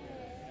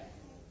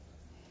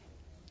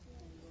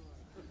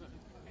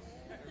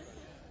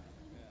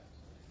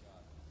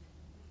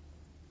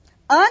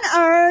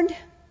 Unearned,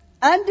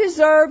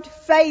 undeserved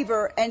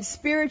favor and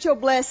spiritual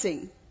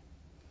blessing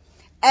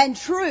and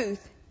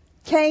truth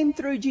came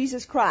through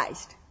Jesus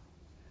Christ.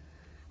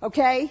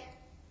 Okay?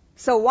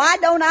 So why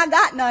don't I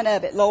got none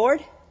of it,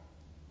 Lord?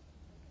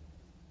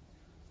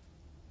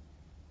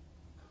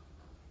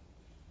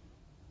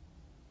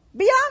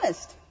 Be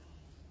honest.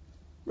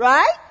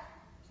 Right?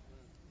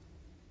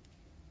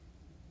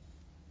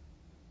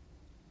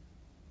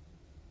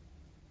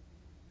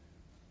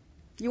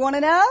 You want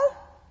to know?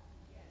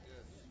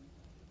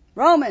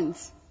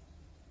 Romans.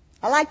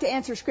 I like to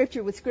answer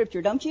scripture with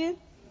scripture, don't you?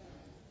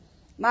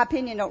 My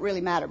opinion don't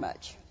really matter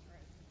much.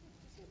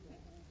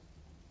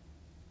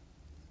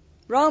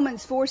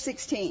 Romans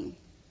 4:16.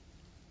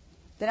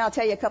 Then I'll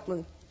tell you a couple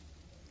of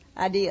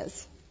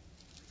ideas.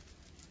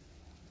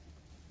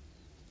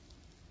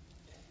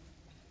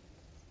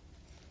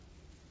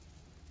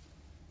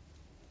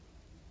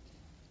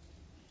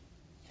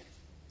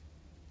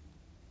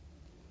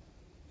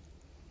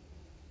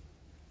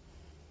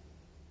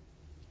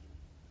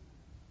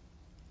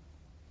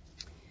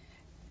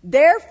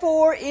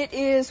 Therefore it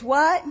is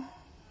what?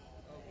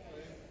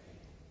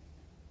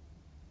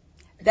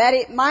 That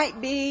it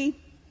might be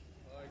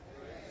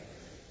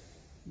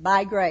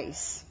by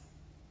grace.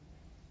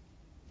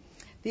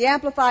 The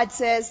Amplified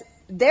says,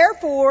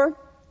 therefore,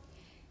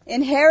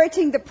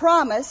 inheriting the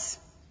promise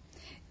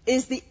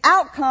is the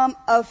outcome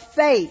of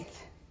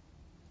faith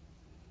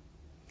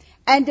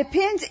and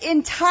depends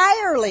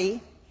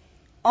entirely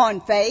on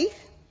faith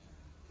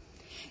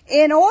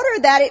in order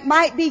that it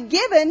might be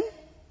given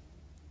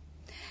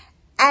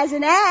as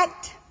an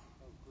act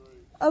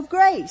of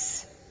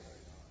grace.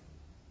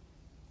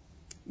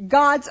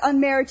 God's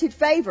unmerited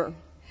favor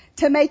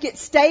to make it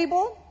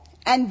stable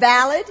and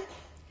valid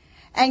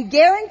and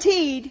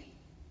guaranteed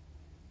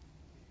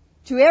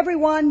to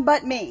everyone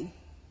but me.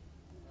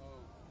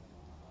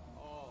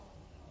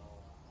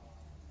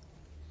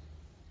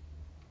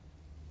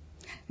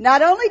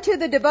 Not only to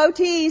the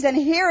devotees and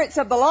adherents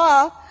of the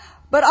law,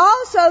 but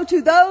also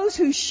to those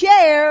who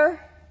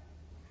share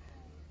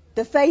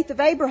the faith of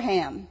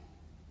Abraham,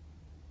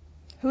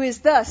 who is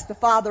thus the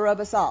father of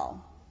us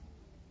all.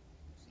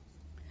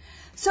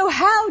 So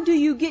how do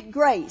you get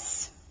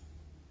grace?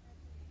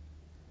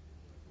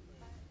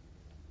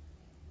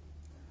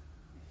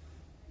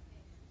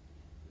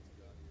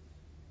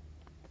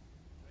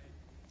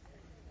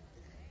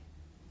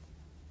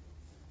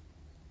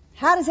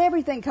 How does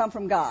everything come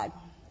from God?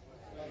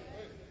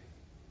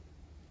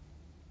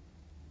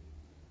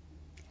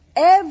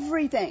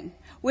 Everything.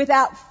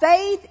 Without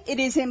faith, it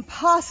is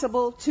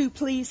impossible to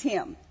please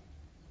Him.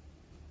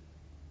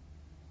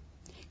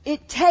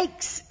 It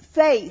takes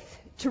faith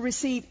to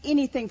receive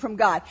anything from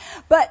God.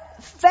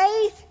 But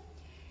faith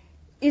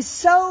is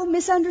so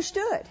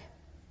misunderstood.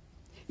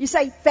 You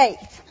say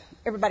faith.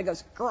 Everybody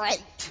goes,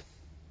 great.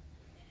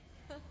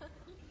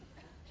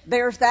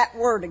 There's that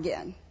word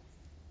again.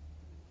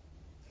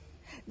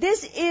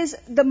 This is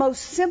the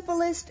most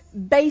simplest,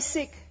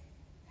 basic,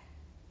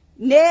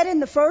 Ned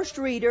and the first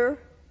reader,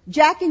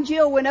 Jack and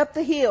Jill went up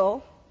the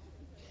hill,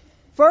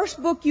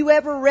 first book you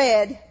ever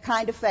read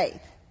kind of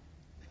faith.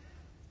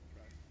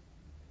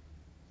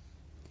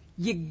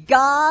 You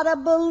gotta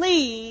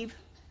believe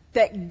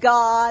that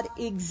God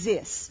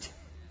exists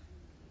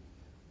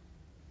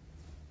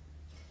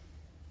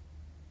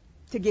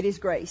to get His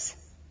grace.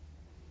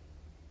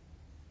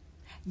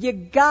 You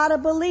gotta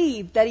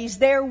believe that He's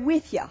there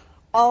with you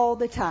all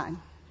the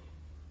time.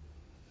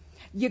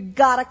 You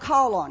gotta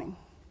call on Him.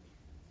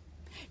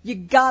 You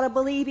gotta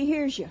believe He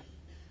hears you.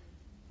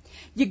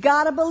 You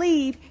gotta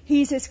believe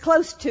He's as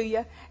close to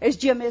you as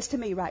Jim is to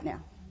me right now.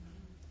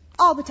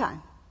 All the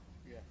time.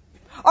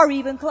 Or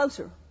even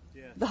closer.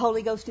 The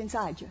Holy Ghost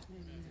inside you.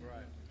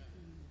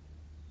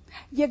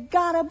 You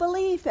gotta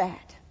believe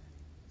that.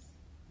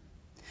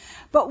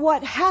 But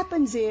what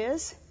happens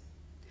is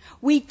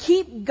we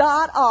keep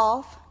God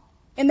off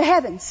in the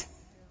heavens.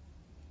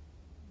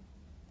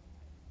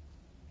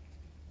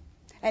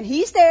 And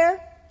He's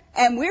there,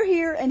 and we're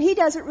here, and He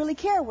doesn't really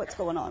care what's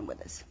going on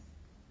with us.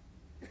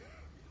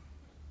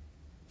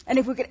 And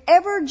if we could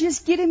ever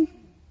just get Him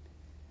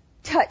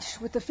touched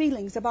with the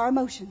feelings of our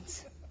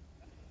emotions,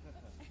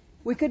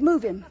 we could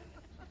move Him.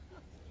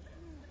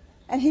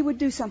 And He would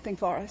do something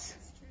for us.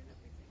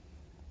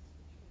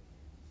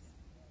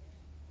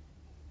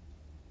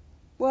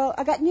 Well,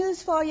 I got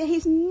news for you.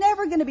 He's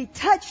never going to be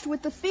touched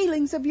with the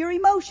feelings of your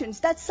emotions.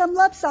 That's some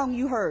love song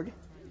you heard.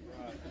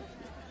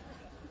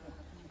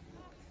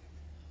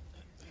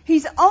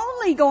 He's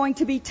only going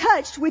to be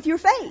touched with your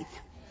faith.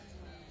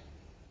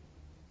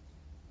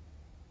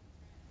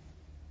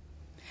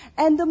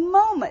 And the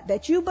moment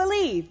that you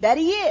believe that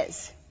He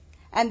is,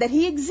 and that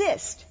He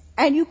exists,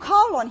 and you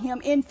call on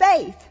Him in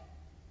faith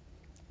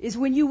is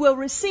when you will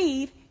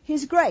receive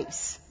His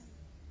grace.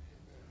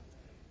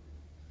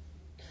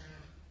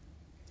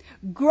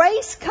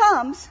 Grace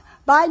comes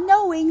by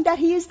knowing that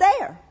He is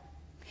there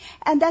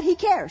and that He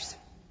cares.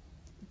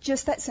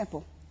 Just that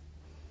simple.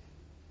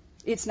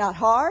 It's not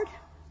hard.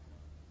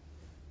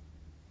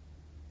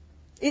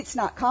 It's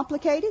not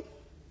complicated.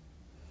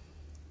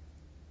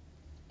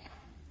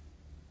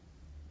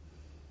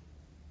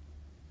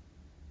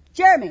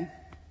 Jeremy,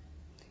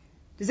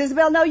 does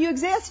Isabel know you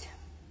exist?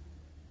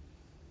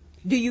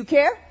 Do you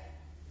care?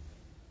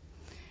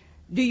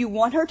 Do you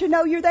want her to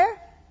know you're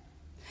there?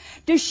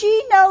 Does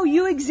she know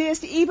you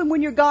exist even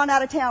when you're gone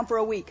out of town for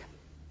a week?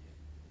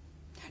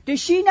 Does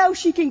she know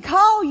she can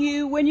call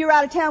you when you're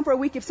out of town for a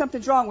week if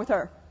something's wrong with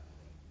her?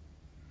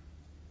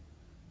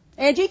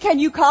 Angie, can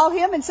you call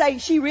him and say,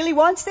 she really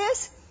wants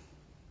this?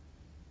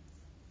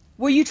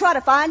 Will you try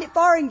to find it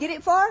for her and get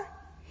it for her?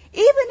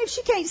 Even if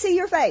she can't see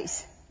your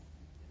face.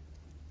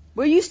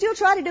 Will you still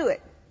try to do it?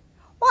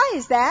 Why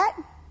is that?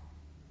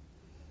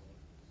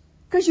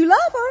 Because you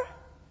love her.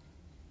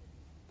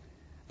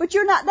 But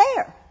you're not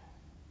there.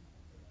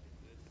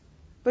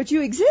 But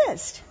you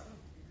exist.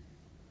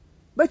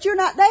 But you're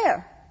not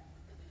there.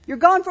 You're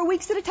gone for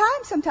weeks at a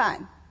time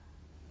sometime.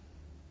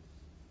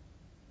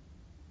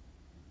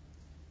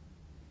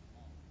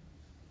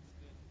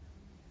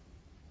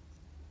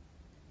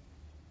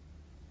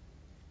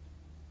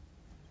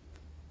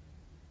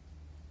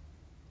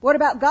 What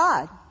about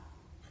God?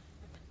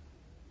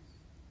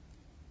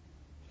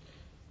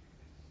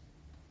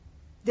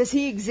 Does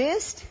He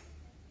exist?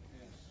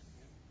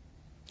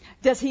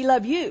 Does He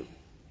love you?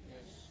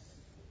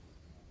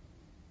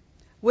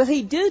 Will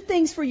He do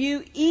things for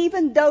you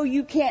even though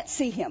you can't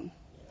see Him?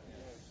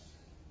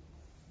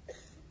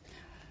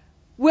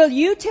 Will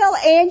you tell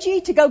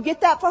Angie to go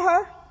get that for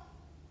her?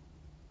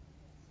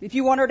 If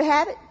you want her to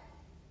have it?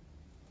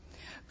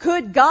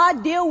 Could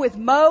God deal with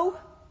Mo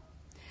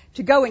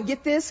to go and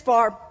get this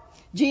for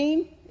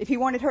Jean if He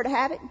wanted her to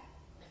have it?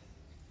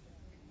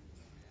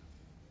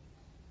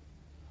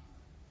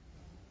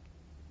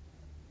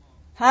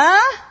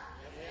 Huh?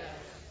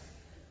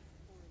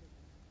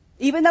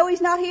 Even though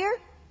He's not here?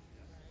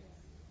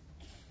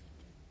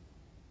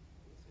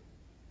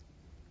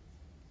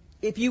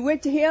 If you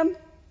went to Him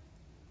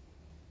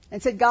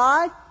and said,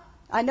 God,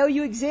 I know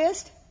you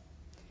exist.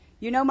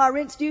 You know my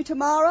rent's due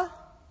tomorrow.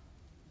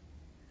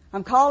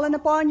 I'm calling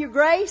upon your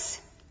grace.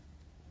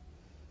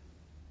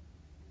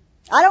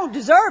 I don't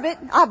deserve it.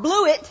 I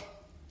blew it.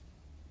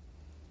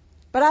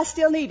 But I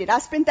still need it. I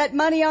spent that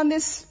money on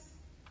this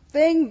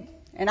thing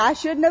and I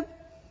shouldn't have.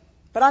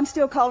 But I'm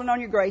still calling on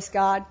your grace,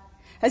 God.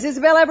 Has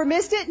Isabel ever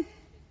missed it?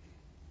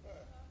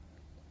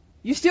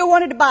 You still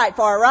wanted to buy it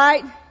for her,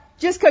 right?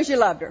 Just because you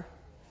loved her.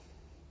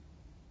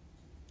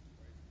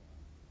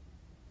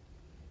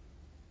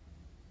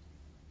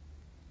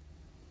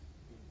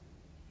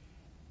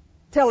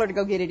 Tell her to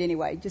go get it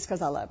anyway, just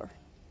because I love her.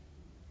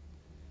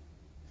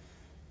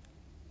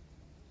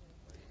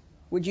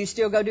 Would you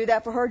still go do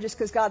that for her just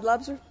because God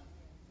loves her?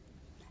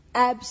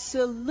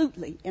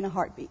 Absolutely, in a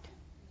heartbeat.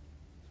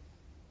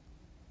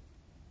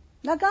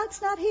 Now,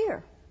 God's not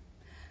here.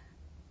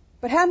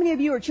 But how many of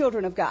you are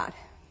children of God?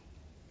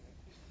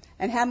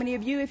 And how many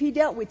of you, if He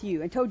dealt with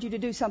you and told you to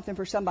do something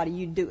for somebody,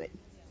 you'd do it?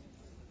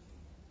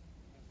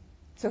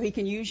 So He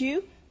can use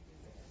you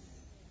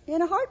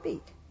in a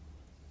heartbeat.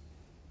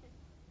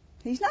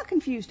 He's not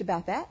confused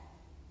about that.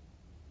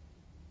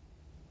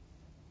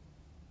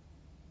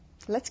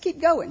 Let's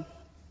keep going.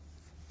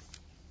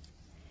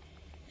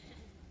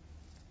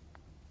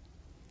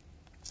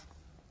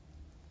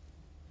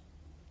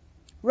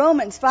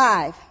 Romans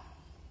 5.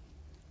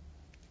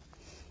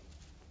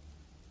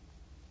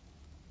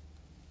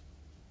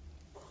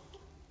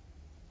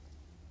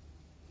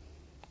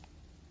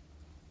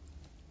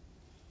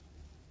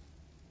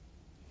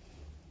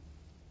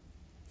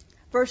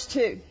 Verse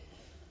 2.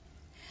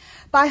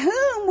 By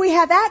whom we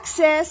have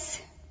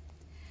access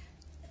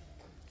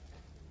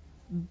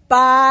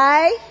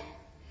by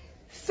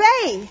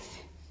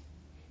faith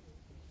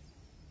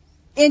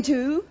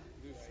into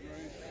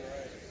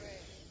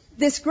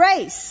this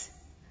grace,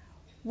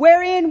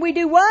 wherein we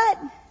do what?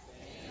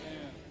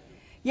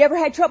 You ever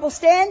had trouble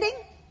standing?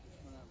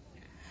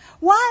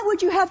 Why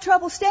would you have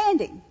trouble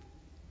standing?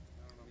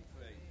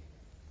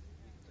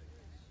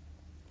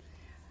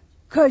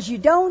 Because you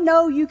don't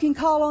know you can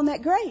call on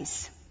that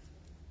grace.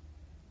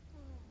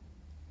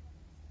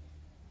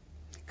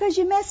 Because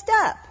you messed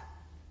up.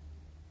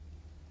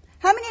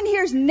 How many in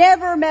here's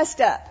never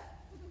messed up?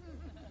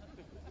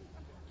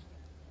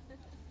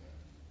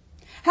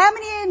 How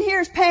many in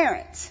here's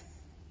parents?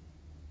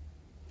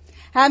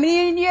 How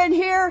many in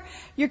here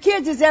your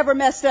kids has ever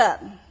messed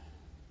up?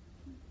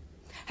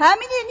 How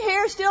many in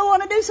here still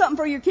want to do something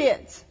for your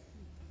kids?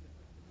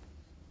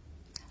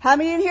 How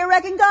many in here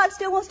reckon God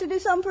still wants to do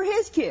something for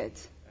His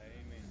kids?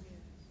 Amen.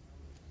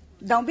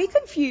 Don't be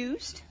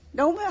confused.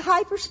 Don't be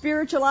hyper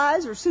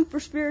spiritualize or super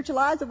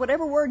spiritualize or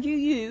whatever word you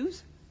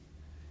use.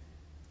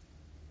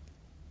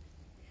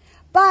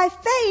 By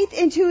faith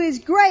into His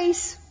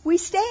grace we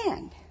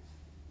stand.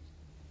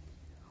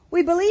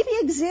 We believe He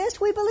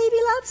exists. We believe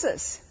He loves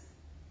us.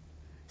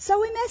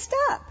 So we messed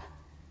up.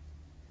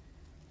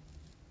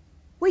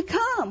 We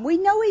come. We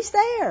know He's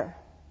there.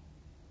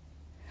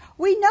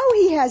 We know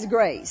He has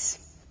grace.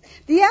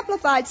 The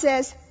Amplified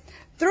says,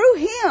 through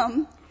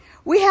Him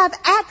we have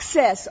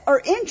access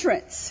or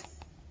entrance.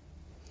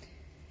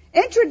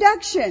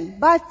 Introduction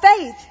by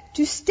faith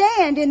to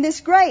stand in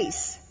this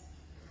grace.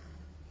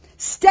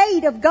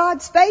 State of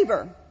God's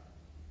favor,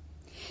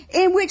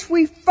 in which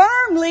we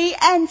firmly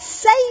and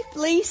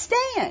safely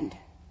stand.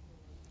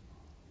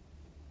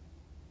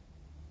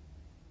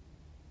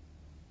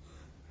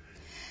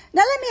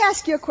 Now let me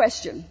ask you a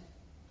question.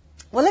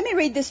 Well, let me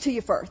read this to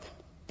you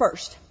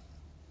first.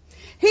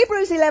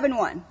 Hebrews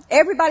 11:1.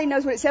 Everybody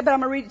knows what it said, but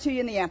I'm going to read it to you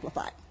in the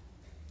Amplified.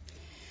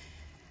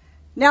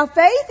 Now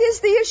faith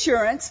is the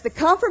assurance, the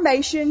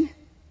confirmation,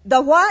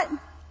 the what?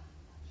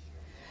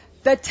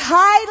 The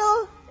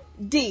title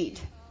deed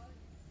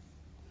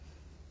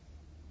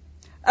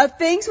of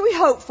things we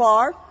hope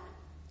for,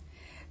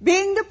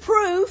 being the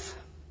proof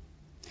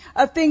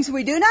of things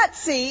we do not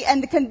see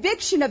and the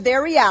conviction of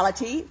their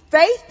reality,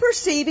 faith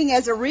perceiving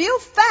as a real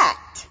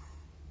fact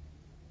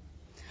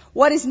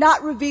what is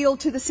not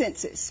revealed to the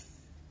senses.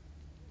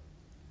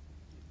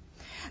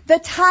 The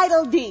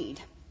title deed.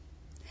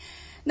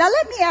 Now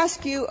let me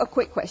ask you a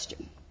quick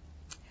question.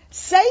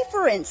 Say,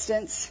 for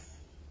instance,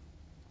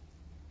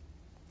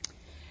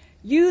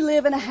 you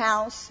live in a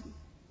house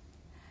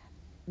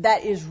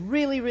that is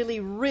really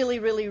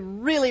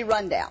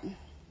run down.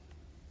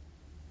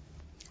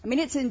 I mean,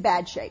 it's in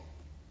bad shape.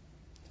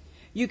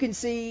 You can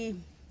see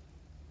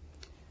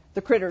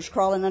the critters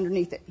crawling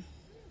underneath it.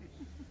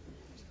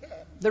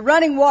 The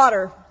running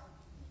water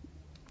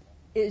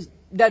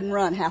doesn't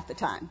run half the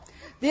time.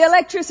 The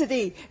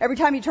electricity, every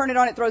time you turn it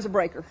on, it throws a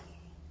breaker.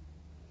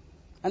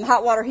 And the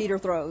hot water heater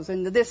throws,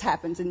 and this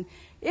happens, and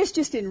it's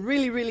just in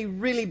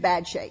really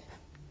bad shape.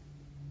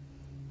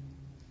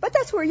 But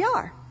that's where you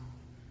are.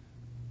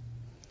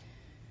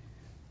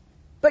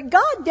 But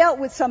God dealt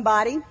with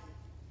somebody,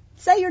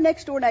 say your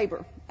next door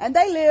neighbor, and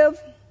they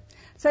live,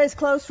 say it's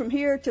close from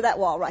here to that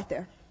wall right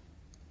there.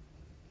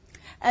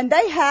 And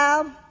they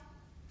have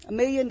 $1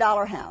 million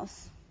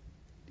house.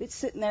 It's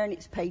sitting there and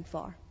it's paid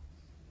for.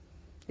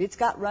 It's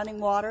got running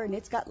water and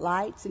it's got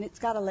lights and it's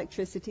got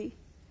electricity.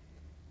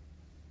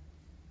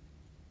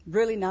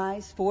 Really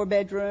nice,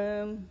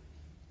 4-bedroom,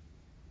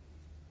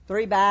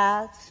 3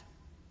 baths,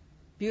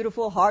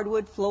 beautiful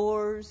hardwood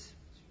floors,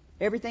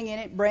 everything in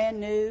it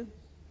brand new.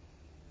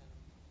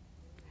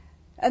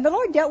 And the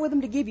Lord dealt with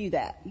them to give you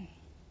that.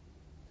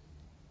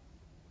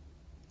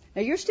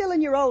 Now you're still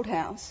in your old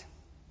house,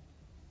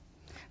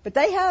 but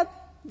they have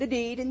the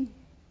deed, and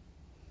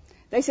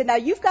they said, now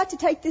you've got to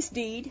take this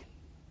deed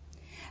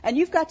and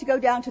you've got to go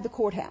down to the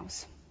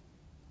courthouse.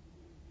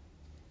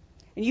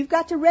 And you've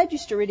got to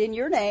register it in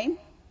your name.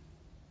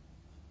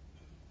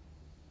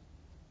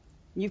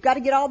 You've got to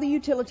get all the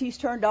utilities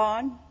turned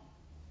on.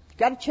 You've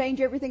got to change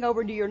everything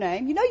over to your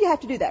name. You know you have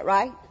to do that,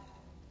 right?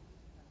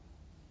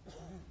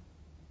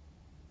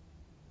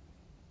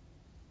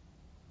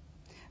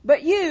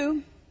 But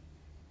you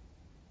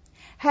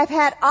have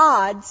had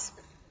odds,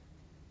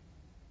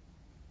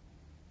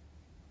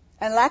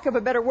 and lack of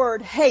a better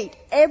word, hate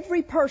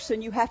every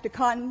person you have to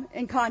come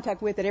in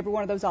contact with at every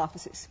one of those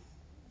offices.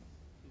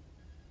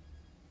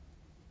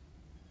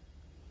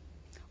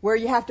 Where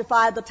you have to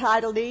file the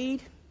title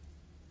deed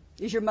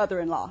is your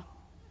mother-in-law.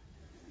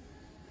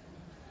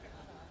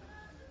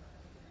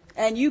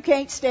 And you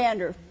can't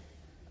stand her.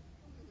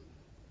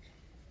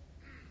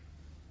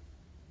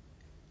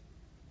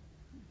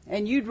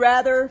 And you'd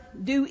rather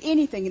do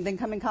anything than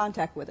come in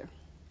contact with her.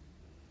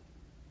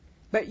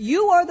 But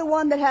you are the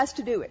one that has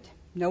to do it.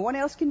 No one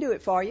else can do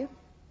it for you.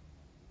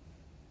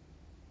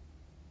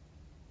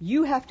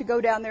 You have to go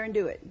down there and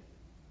do it.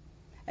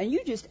 And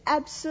you just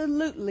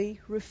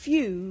absolutely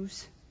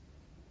refuse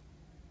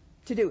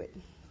to do it.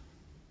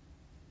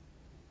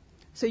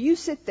 So you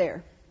sit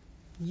there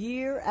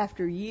year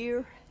after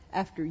year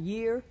after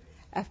year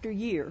after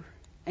year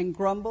and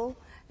grumble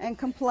and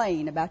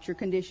complain about your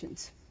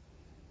conditions.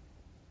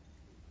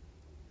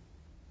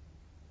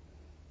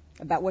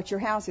 About what your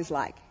house is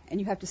like. And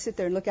you have to sit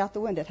there and look out the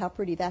window at how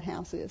pretty that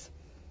house is.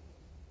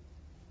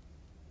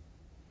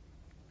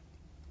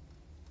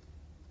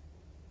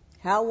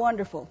 How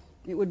wonderful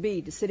it would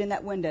be to sit in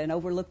that window and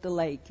overlook the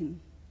lake and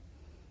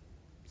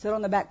sit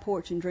on the back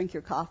porch and drink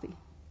your coffee.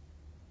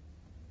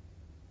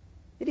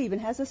 It even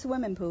has a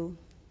swimming pool.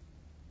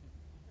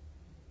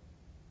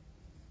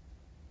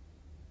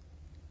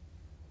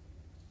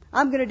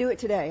 I'm going to do it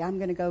today. I'm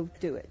going to go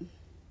do it.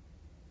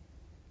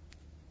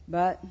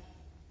 But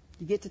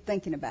you get to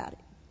thinking about it.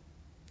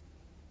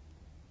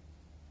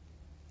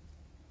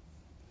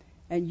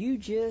 And you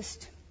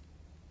just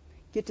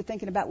get to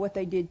thinking about what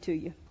they did to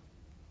you.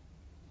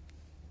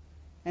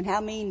 And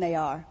how mean they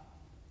are.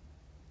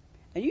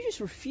 And you just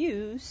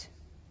refuse.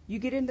 You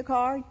get in the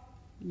car,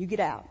 you get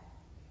out.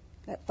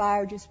 That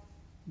fire just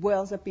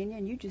wells up in you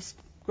and you just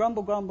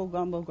Grumble, grumble,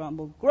 grumble,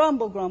 grumble,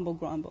 grumble, grumble,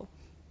 grumble.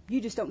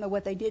 You just don't know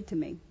what they did to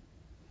me.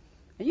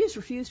 And you just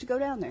refuse to go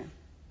down there.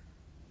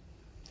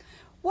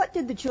 What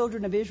did the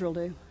children of Israel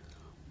do?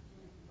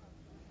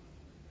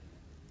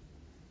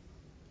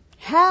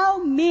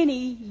 How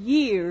many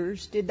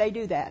years did they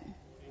do that?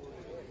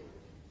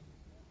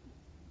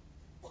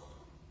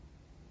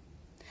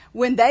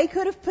 When they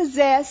could have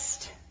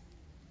possessed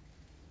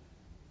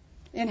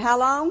in how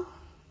long?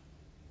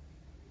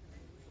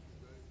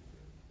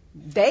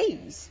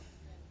 Days.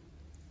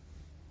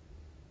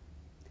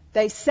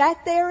 They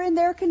sat there in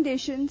their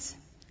conditions,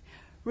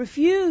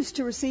 refused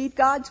to receive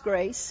God's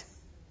grace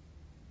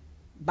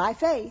by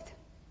faith.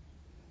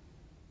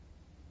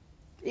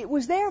 It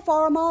was there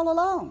for them all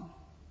along.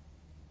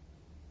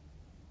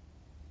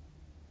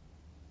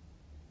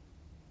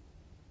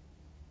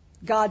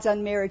 God's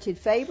unmerited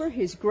favor,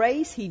 His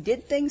grace, He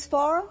did things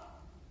for them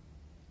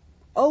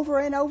over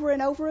and over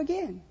and over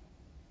again.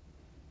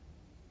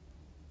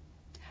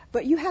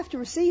 But you have to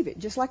receive it,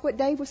 just like what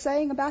Dave was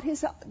saying about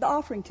the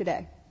offering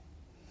today.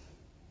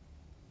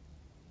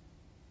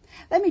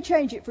 Let me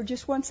change it for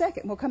just 1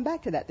 second. We'll come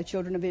back to that, the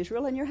children of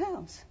Israel in your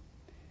house.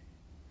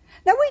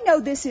 Now we know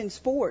this in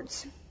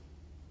sports.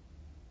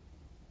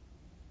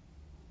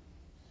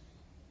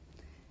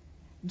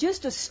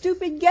 Just a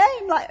stupid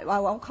game, like, I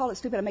won't call it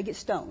stupid, I may get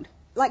stoned,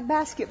 like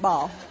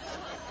basketball.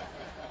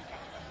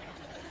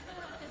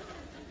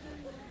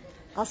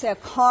 I'll say a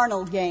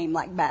carnal game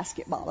like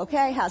basketball,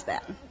 okay? How's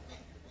that?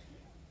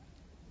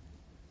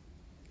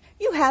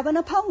 You have an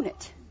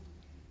opponent.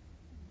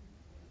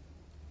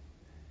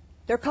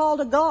 They're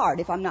called a guard,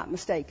 if I'm not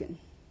mistaken.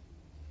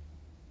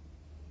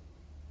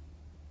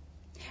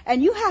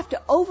 And you have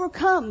to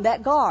overcome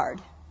that guard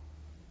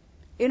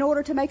in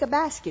order to make a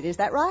basket. Is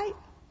that right?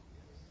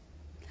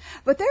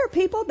 But there are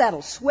people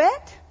that'll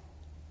sweat.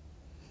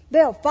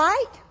 They'll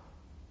fight.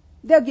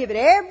 They'll give it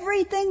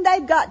everything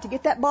they've got to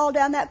get that ball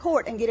down that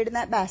court and get it in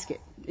that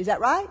basket. Is that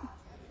right?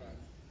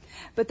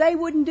 But they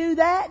wouldn't do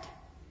that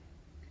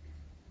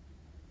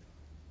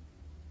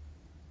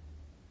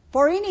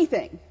for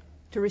anything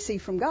to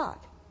receive from God.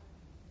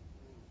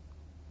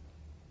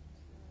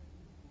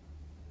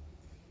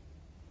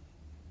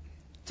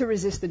 To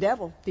resist the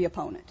devil, the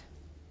opponent.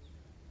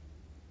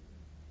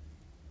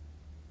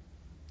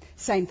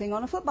 Same thing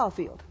on a football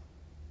field.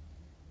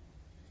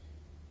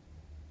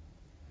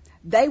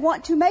 They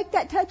want to make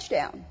that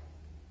touchdown.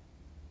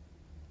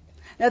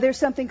 Now there's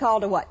something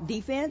called a what?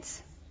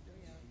 Defense?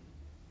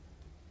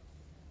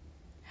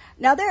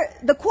 Now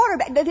the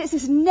quarterback, this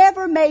has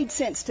never made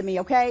sense to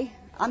me, okay?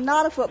 I'm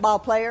not a football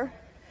player.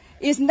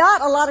 Is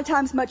not a lot of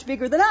times much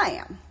bigger than I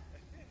am.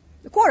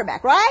 The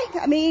quarterback, right?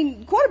 I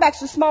mean, quarterback's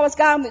the smallest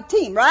guy on the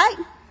team, right?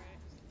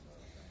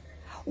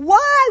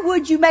 Why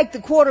would you make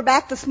the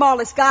quarterback the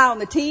smallest guy on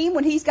the team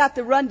when he's got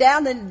to run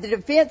down and the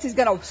defense is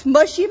going to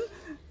smush him,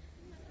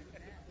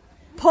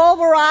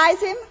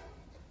 pulverize him?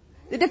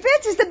 The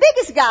defense is the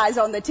biggest guys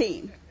on the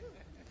team.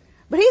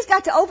 But he's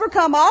got to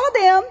overcome all of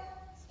them,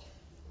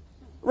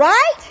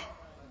 right?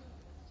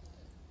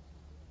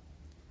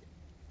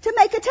 To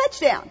make a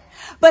touchdown.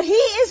 But he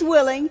is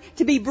willing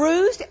to be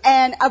bruised,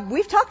 and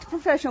we've talked to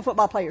professional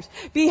football players,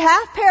 be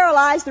half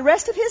paralyzed the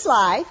rest of his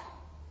life,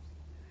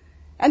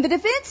 and the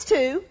defense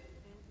too.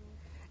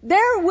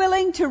 They're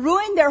willing to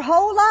ruin their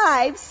whole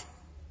lives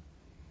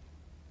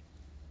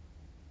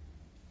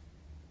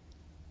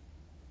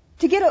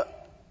to get a...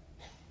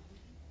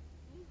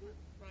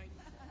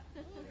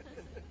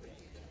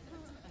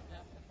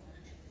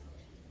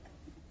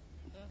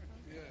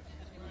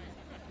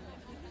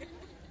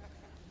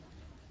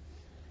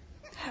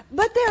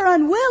 But they're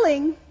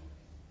unwilling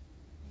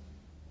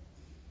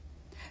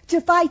to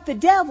fight the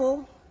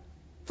devil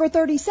for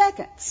 30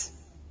 seconds.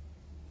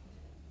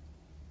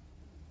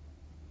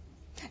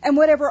 And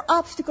whatever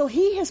obstacle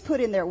he has put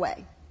in their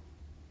way.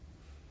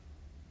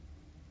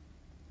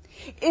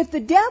 If the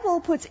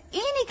devil puts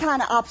any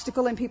kind of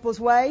obstacle in people's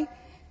way,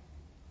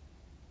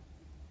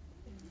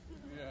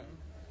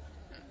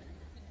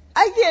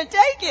 I can't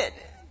take it.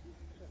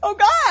 Oh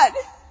God.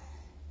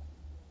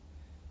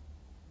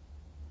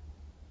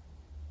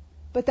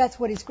 But that's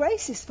what His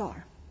grace is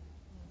for.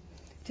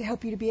 To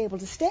help you to be able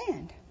to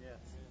stand.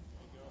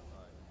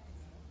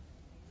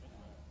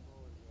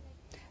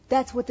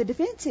 That's what the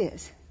defense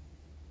is.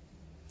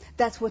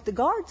 That's what the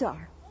guards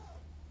are.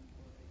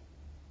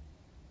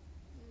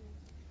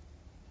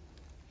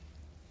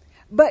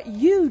 But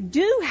you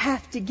do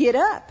have to get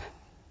up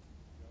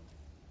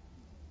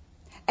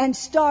and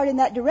start in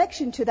that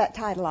direction to that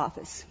title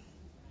office.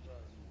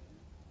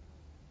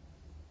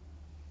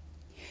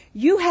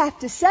 You have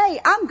to say,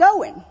 I'm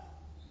going.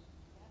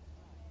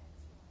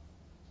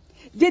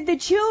 Did the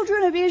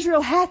children of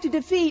Israel have to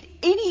defeat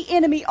any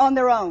enemy on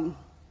their own?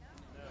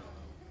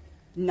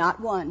 No.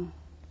 Not one.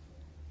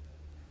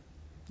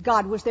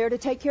 God was there to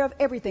take care of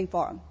everything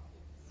for them.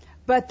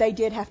 But they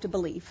did have to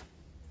believe.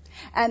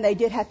 And they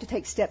did have to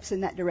take steps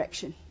in that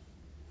direction.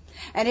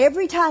 And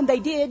every time they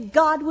did,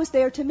 God was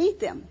there to meet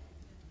them.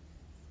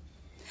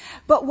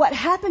 But what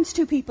happens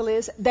to people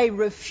is they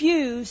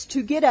refuse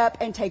to get up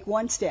and take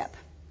one step.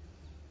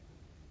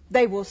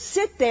 They will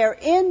sit there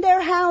in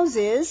their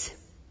houses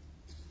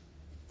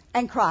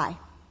and cry.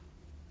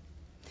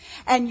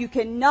 And you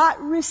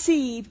cannot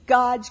receive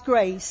God's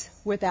grace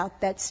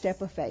without that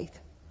step of faith.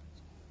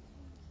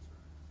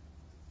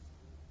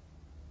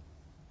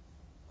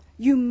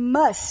 You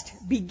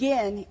must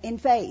begin in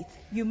faith.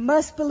 You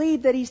must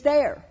believe that He's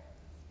there.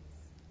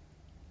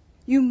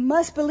 You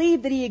must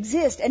believe that He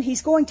exists and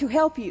He's going to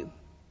help you.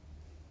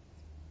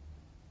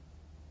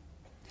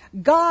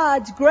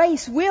 God's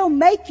grace will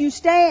make you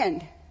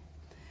stand.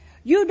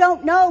 You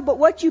don't know but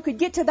what you could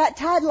get to that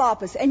title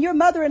office, and your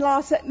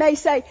mother-in-law may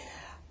say,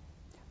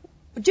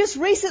 just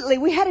recently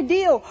we had a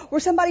deal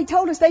where somebody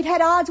told us they'd had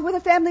odds with a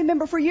family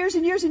member for years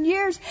and years and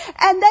years,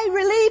 and they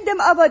relieved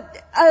them of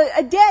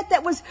a debt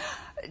that was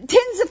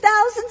tens of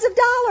thousands of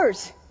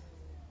dollars.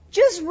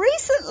 Just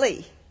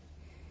recently.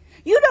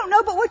 You don't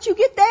know but what you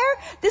get there.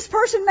 This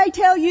person may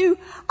tell you,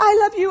 I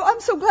love you,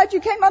 I'm so glad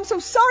you came, I'm so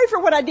sorry for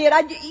what I did.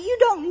 You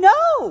don't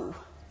know.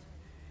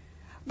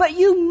 But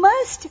you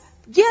must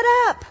get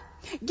up.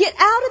 Get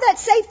out of that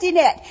safety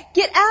net.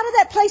 Get out of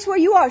that place where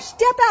you are.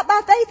 Step out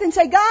by faith and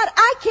say, God,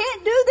 I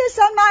can't do this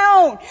on my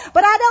own,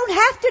 but I don't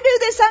have to do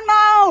this on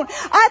my own.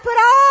 I put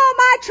all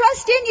my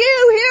trust in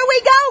you. Here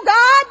we go,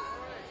 God.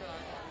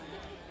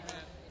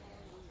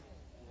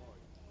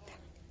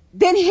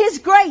 Then His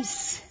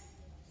grace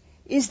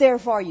is there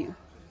for you.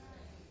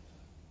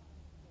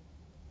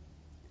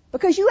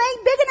 Because you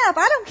ain't big enough.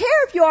 I don't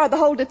care if you are the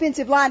whole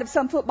defensive line of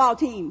some football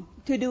team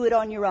to do it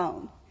on your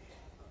own.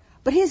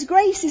 But His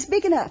grace is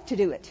big enough to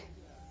do it,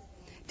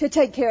 to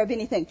take care of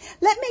anything.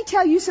 Let me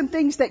tell you some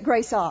things that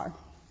grace are.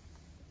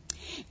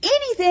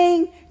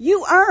 Anything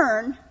you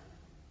earn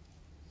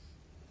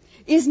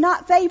is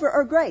not favor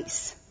or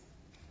grace.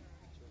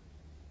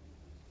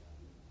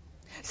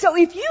 So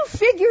if you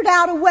figured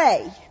out a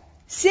way,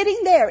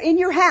 sitting there in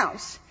your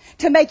house,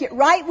 to make it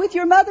right with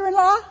your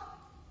mother-in-law,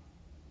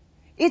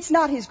 it's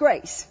not His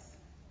grace.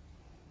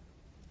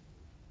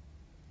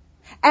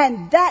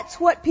 And that's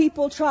what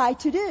people try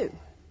to do.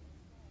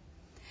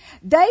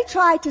 They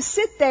try to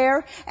sit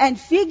there and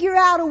figure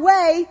out a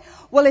way,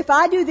 well, if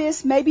I do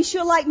this, maybe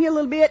she'll like me a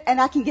little bit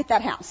and I can get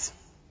that house.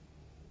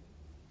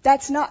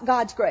 That's not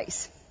God's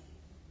grace.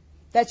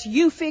 That's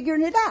you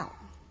figuring it out.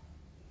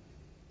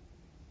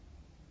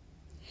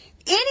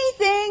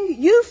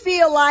 Anything you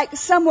feel like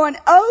someone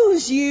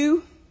owes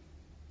you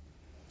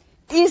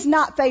is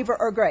not favor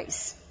or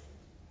grace.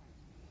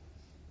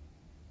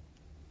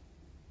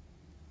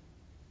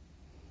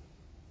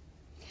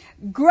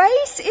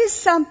 Grace is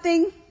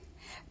something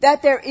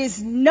that there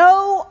is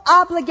no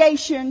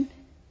obligation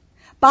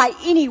by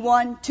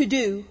anyone to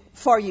do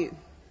for you.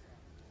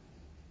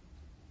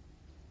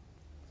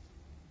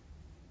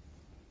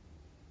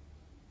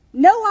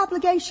 No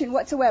obligation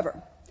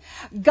whatsoever.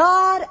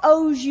 God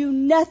owes you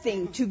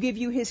nothing to give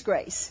you His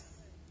grace.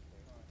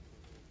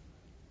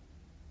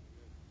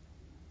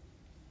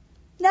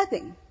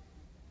 Nothing.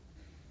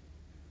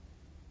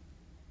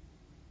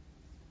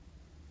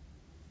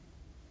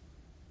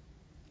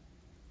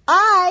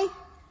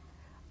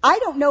 I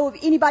don't know of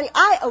anybody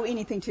I owe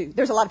anything to.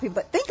 There's a lot of people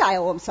that think I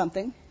owe them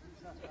something.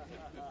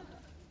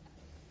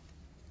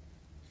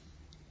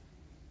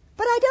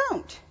 But I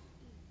don't.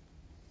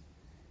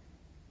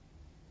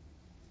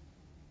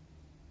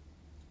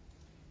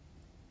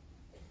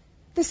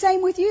 The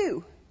same with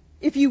you.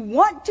 If you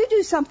want to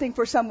do something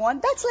for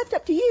someone, that's left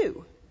up to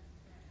you.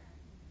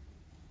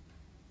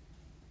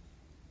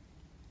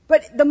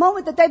 But the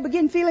moment that they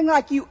begin feeling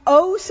like you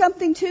owe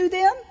something to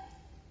them,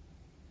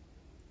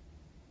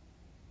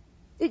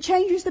 it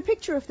changes the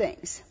picture of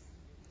things.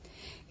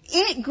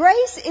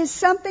 Grace is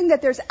something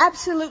that there's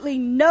absolutely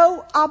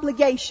no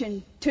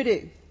obligation to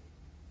do.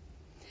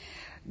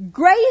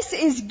 Grace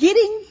is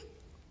getting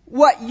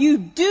what you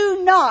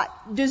do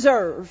not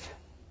deserve.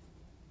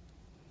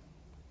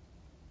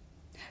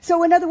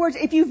 So in other words,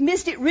 if you've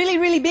missed it really,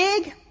 really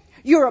big,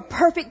 you're a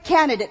perfect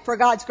candidate for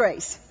God's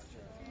grace.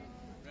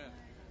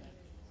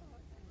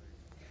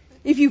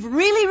 If you've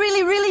really,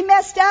 really, really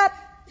messed up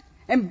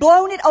and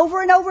blown it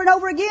over and over and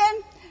over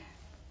again,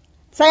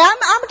 say,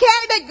 I'm a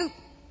candidate.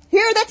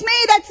 Here, that's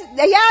me.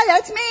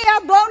 That's me.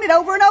 I've blown it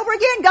over and over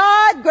again.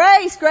 God,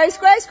 grace, grace,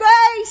 grace,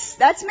 grace.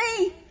 That's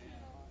me.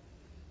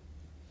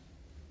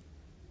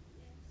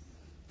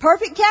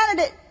 Perfect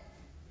candidate.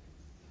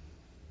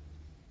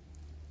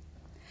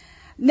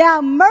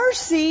 Now,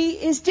 mercy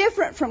is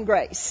different from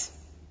grace.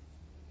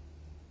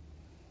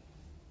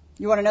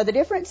 You want to know the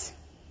difference?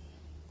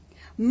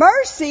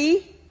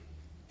 Mercy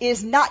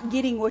is not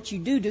getting what you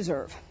do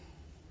deserve.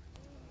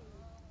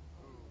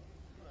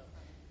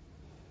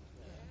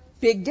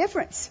 Big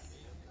difference.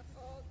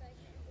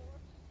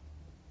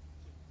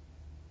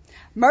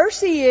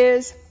 Mercy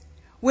is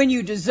when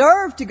you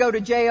deserve to go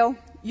to jail,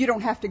 you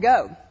don't have to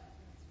go.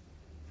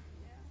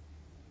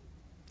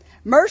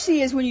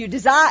 Mercy is when you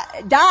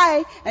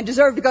die and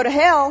deserve to go to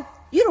hell,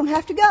 you don't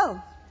have to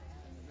go.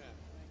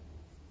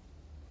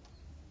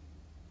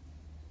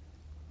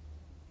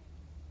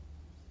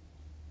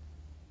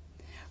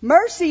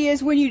 Mercy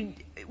is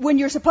when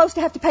you're supposed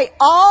to have to pay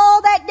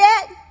all that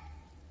debt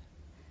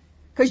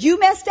because you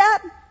messed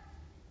up,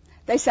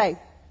 they say,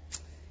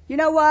 you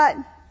know what?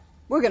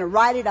 We're going to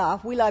write it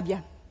off. We love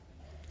you.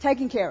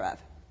 Taken care of.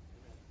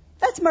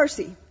 That's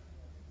mercy,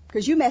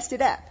 because you messed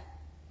it up.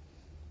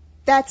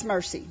 That's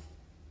mercy.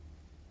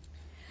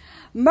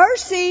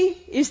 Mercy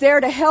is there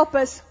to help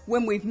us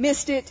when we've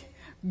missed it.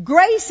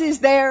 Grace is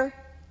there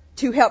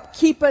to help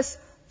keep us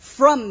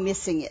from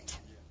missing it.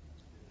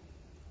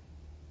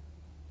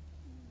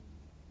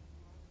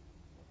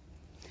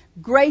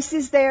 Grace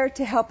is there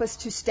to help us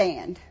to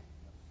stand.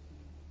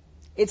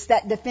 It's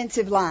that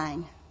defensive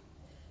line.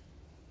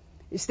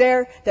 It's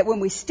there that when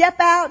we step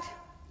out,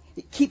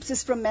 it keeps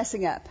us from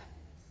messing up.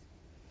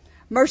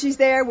 Mercy's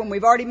there when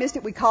we've already missed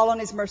it. We call on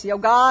His mercy. Oh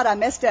God, I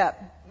messed up.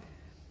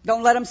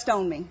 Don't let them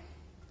stone me.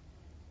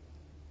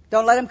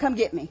 Don't let them come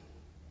get me.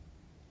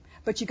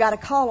 But you got to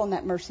call on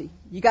that mercy.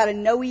 You got to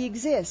know He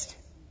exists.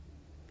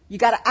 You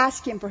got to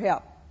ask Him for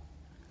help.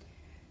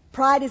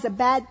 Pride is a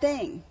bad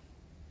thing.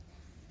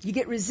 You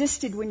get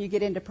resisted when you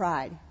get into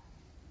pride.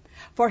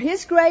 For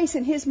His grace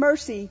and His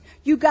mercy,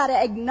 you got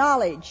to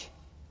acknowledge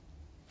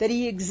that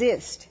He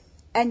exists,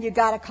 and you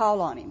got to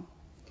call on Him.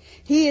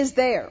 He is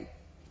there.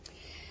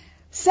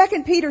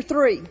 2 Peter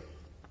 3,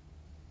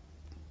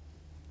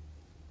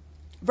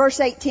 verse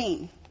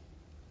 18.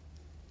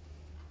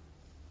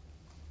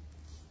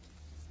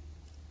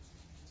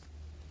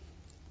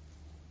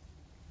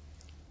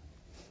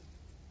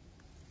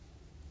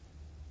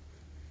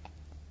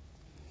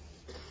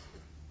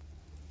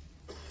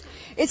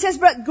 It says,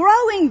 but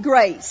grow in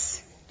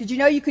grace. Did you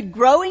know you could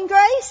grow in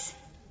grace?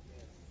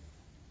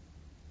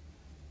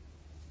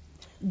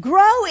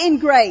 Grow in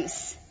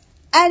grace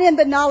and in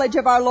the knowledge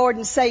of our Lord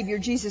and Savior,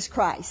 Jesus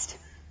Christ.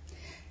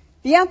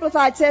 The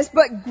Amplified says,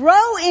 but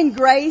grow in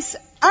grace,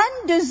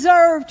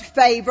 undeserved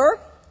favor,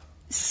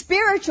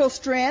 spiritual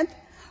strength,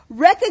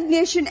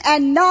 recognition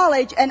and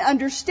knowledge and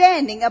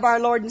understanding of our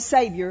Lord and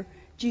Savior,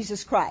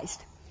 Jesus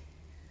Christ.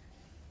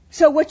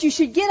 So what you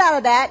should get out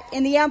of that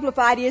in the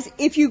Amplified is,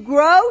 if you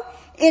grow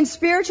in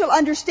spiritual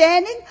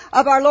understanding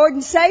of our Lord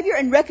and Savior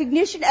and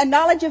recognition and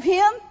knowledge of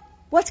Him,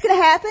 what's going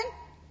to happen?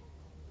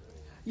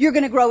 You're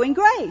going to grow in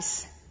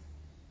grace.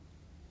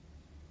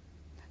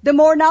 The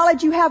more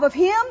knowledge you have of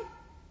Him,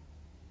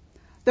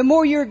 the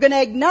more you're going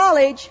to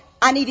acknowledge,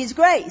 I need His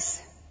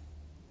grace.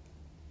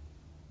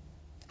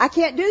 I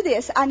can't do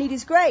this. I need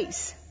His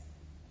grace.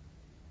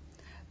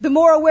 The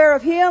more aware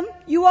of Him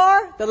you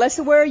are, the less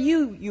aware of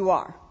you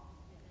are.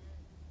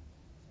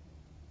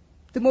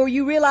 The more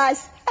you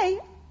realize, hey,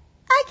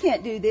 I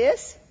can't do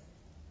this.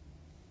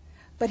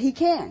 But He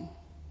can.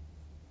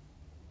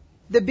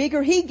 The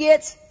bigger He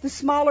gets, the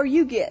smaller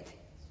you get.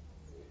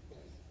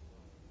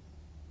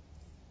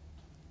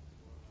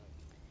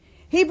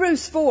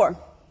 Hebrews 4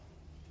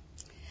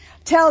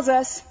 tells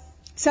us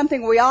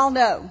something we all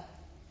know,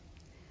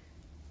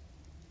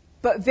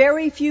 but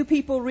very few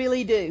people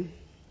really do.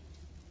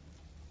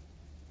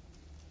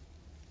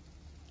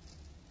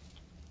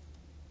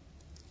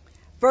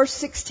 Verse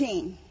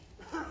 16.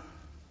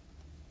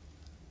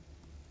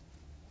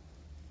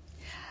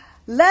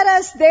 Let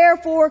us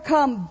therefore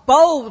come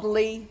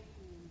boldly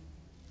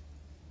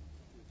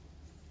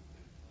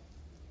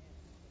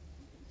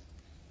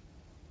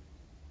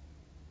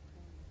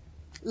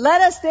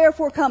Let us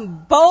therefore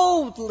come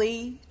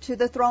boldly to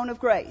the throne of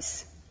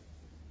grace.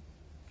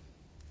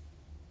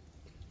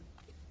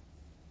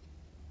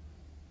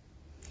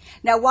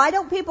 Now, why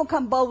don't people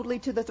come boldly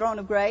to the throne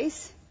of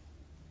grace?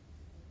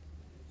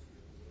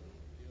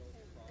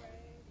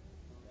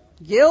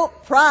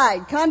 Guilt,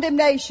 pride,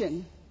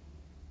 condemnation.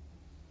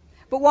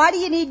 But why do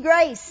you need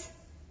grace?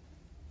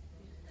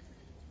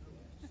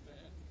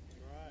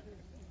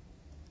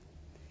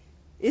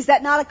 Is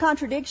that not a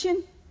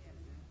contradiction?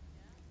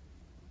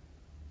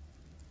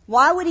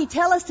 Why would He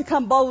tell us to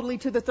come boldly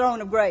to the throne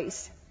of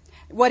grace?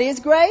 What is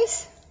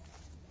grace?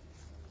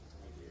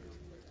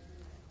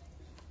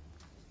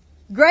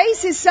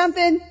 Grace is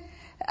something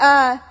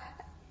that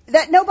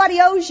nobody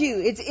owes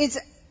you. It's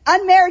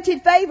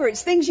unmerited favor.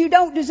 It's things you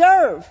don't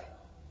deserve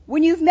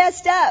when you've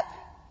messed up.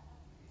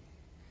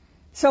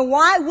 So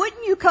why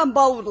wouldn't you come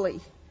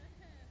boldly?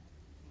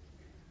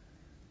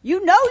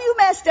 You know you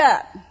messed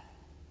up.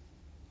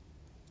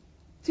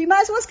 So you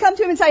might as well come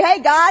to Him and say, hey,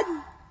 God,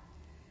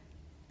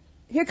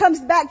 here comes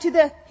back to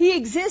the He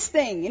exists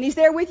thing, and He's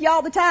there with you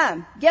all the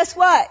time. Guess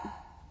what?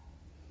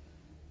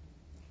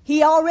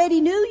 He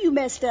already knew you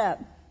messed up.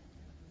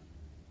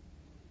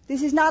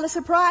 This is not a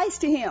surprise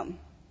to Him.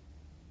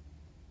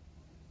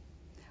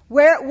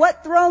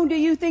 What throne do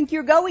you think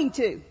you're going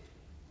to?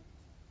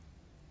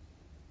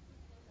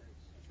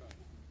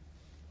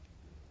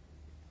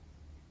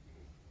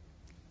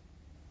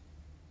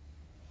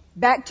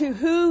 Back to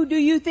who do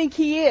you think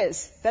He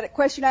is? That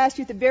question I asked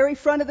you at the very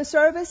front of the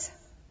service.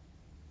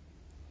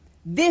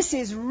 This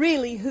is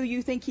really who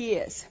you think He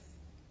is.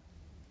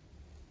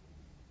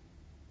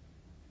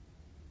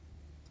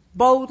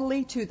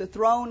 Boldly to the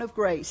throne of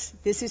grace.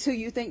 This is who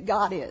you think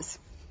God is.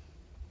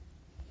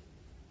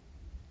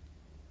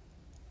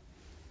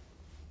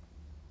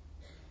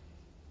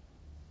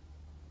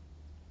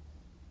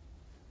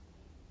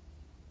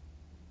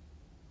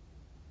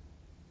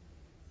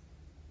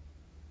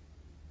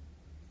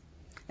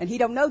 And he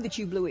don't know that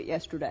you blew it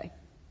yesterday.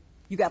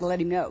 You got to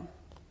let him know.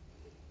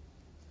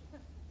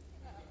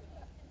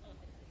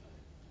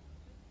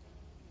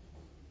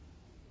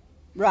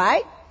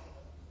 Right?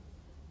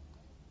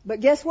 But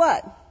guess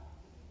what?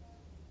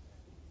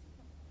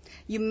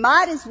 You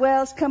might as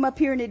well come up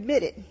here and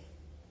admit it.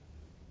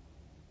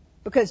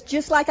 Because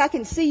just like I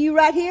can see you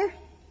right here,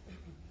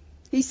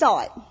 he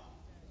saw it.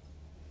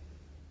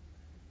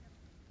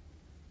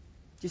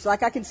 Just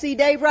like I can see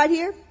Dave right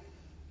here,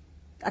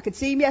 I could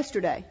see him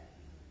yesterday.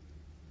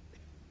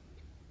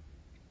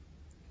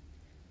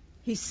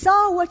 He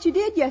saw what you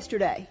did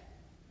yesterday.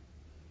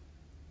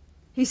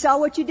 He saw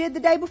what you did the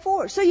day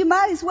before. So you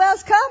might as well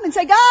come and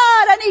say, God,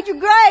 I need your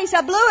grace.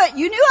 I blew it.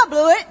 You knew I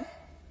blew it.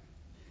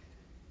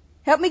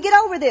 Help me get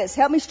over this.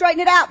 Help me straighten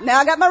it out. Now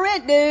I got my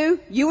rent due.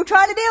 You were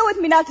trying to deal with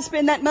me not to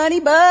spend that money,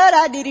 but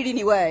I did it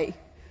anyway.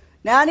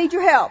 Now I need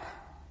your help.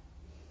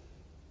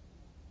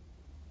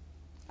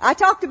 I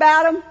talked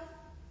about them.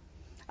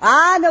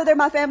 I know they're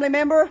my family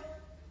member,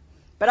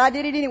 but I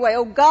did it anyway.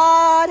 Oh,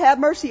 God, have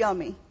mercy on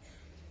me.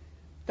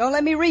 Don't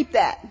let me reap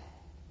that.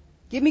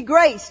 Give me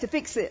grace to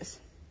fix this.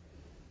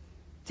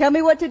 Tell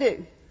me what to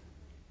do.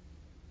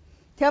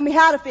 Tell me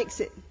how to fix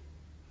it.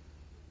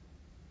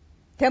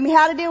 Tell me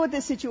how to deal with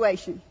this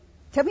situation.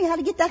 Tell me how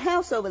to get that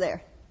house over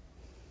there.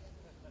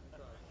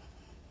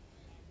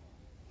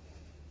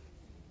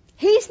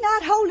 He's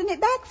not holding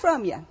it back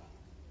from you.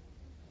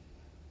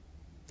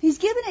 He's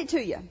giving it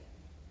to you.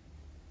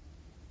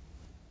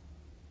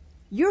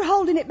 You're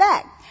holding it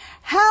back.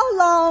 How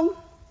long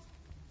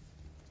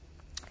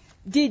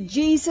did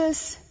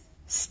Jesus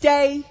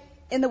stay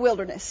in the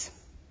wilderness?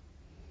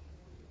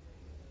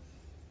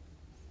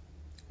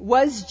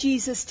 Was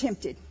Jesus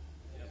tempted?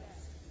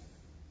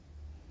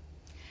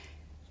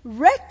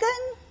 Reckon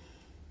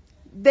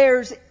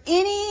there's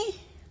any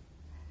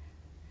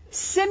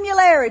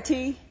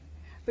similarity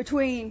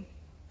between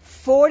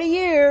 40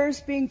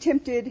 years being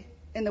tempted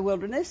in the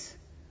wilderness,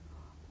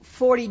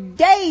 40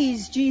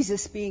 days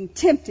Jesus being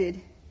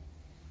tempted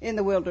in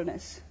the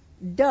wilderness.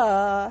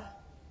 Duh.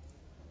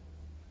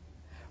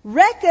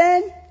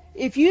 Reckon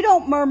if you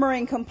don't murmur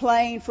and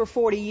complain for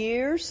 40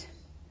 years,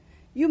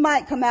 you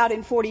might come out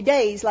in 40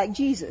 days like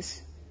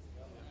Jesus.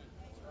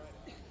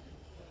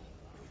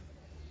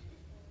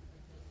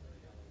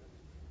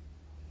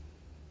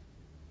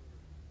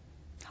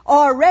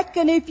 Or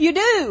reckon if you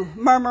do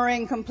murmur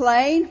and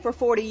complain for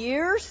 40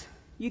 years,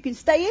 you can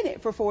stay in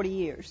it for 40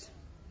 years.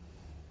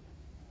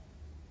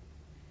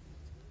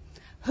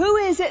 Who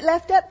is it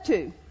left up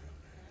to?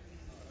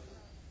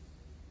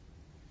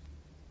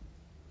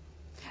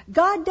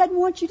 God doesn't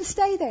want you to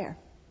stay there.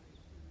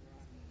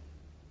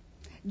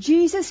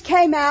 Jesus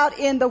came out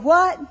in the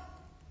what?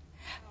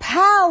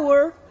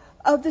 Power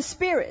of the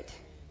Spirit.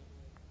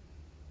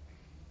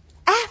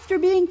 After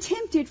being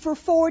tempted for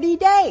 40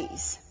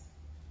 days.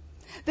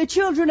 The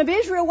children of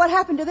Israel, what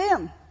happened to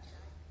them?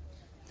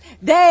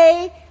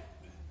 They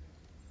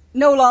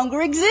no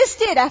longer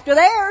existed after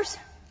theirs.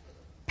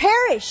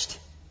 Perished.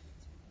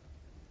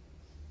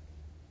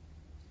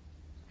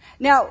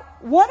 Now,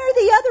 one or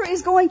the other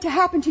is going to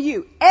happen to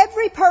you.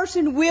 Every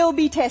person will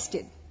be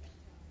tested.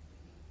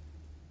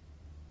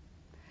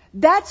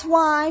 That's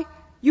why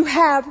you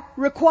have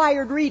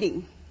required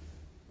reading.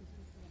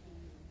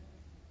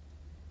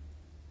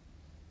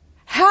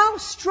 How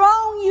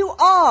strong you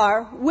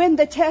are when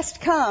the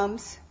test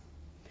comes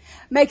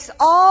makes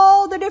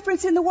all the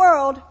difference in the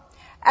world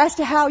as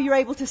to how you're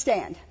able to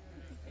stand.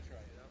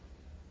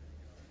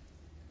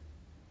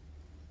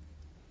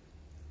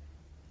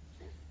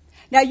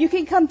 Now you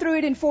can come through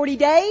it in 40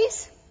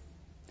 days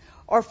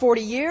or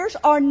 40 years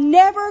or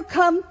never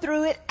come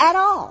through it at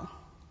all.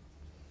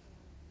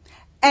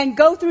 And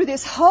go through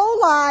this whole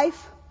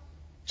life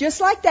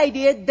just like they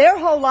did, their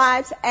whole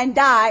lives, and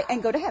die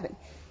and go to heaven.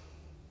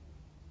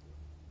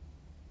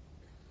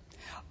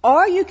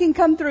 Or you can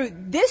come through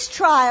this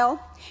trial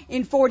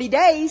in 40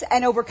 days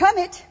and overcome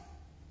it.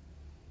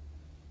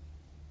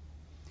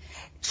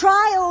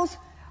 Trials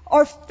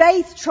are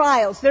faith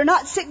trials. They're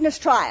not sickness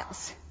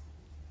trials.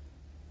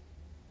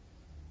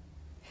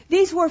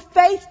 These were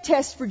faith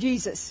tests for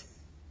Jesus.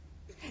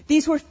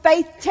 These were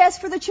faith tests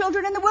for the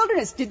children in the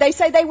wilderness. Did they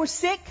say they were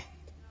sick?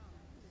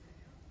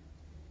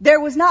 There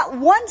was not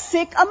one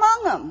sick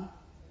among them.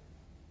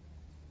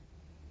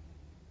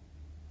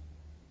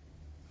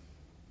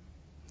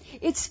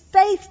 It's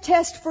faith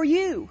test for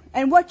you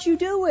and what you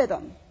do with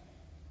them.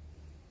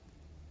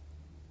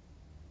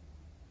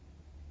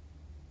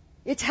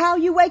 It's how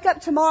you wake up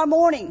tomorrow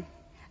morning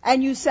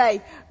and you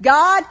say,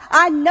 God,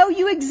 I know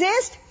you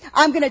exist.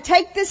 I'm going to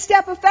take this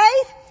step of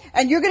faith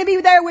and you're going to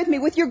be there with me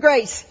with your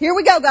grace. Here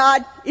we go,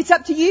 God. It's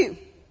up to you.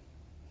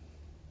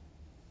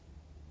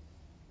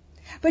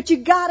 But you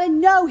got to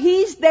know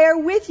He's there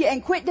with you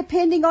and quit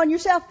depending on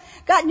yourself.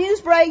 Got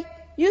news, Bray.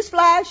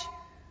 Newsflash.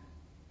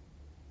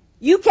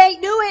 You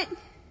can't do it.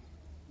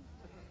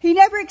 He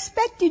never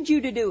expected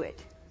you to do it.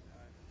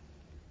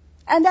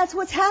 And that's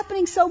what's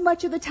happening so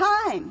much of the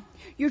time.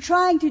 You're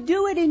trying to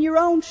do it in your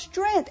own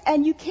strength,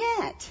 and you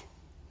can't.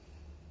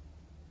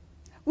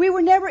 We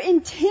were never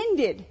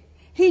intended.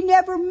 He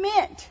never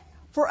meant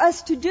for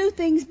us to do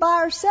things by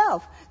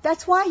ourselves.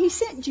 That's why He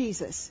sent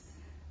Jesus.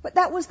 But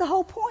that was the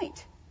whole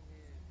point.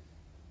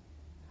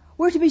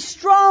 We're to be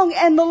strong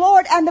in the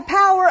Lord and the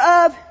power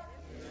of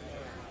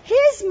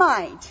His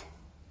might.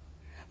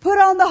 Put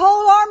on the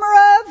whole armor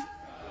of.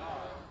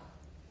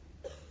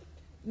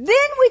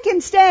 Then we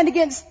can stand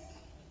against.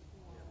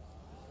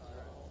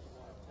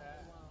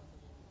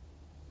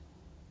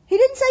 He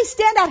didn't say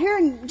stand out here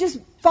and just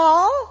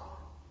fall.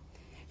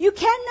 You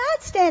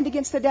cannot stand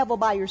against the devil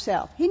by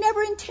yourself. He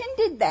never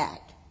intended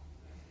that.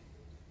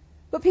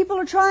 But people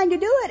are trying to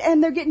do it,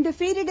 and they're getting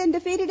defeated and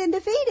defeated and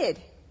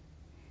defeated.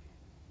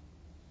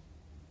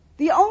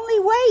 The only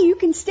way you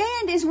can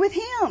stand is with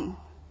Him.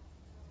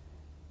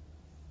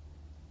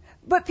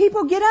 But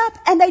people get up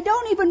and they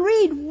don't even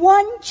read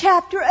one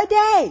chapter a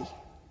day.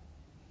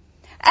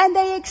 And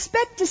they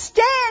expect to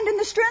stand in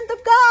the strength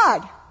of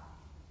God.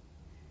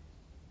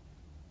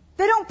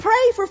 They don't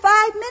pray for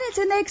 5 minutes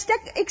and they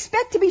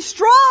expect to be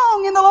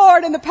strong in the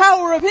Lord and the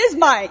power of His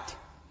might.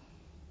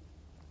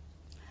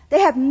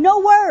 They have no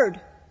word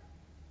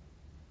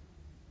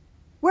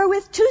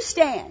wherewith to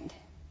stand.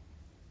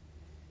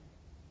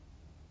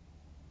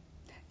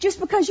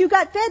 Just because you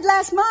got fed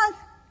last month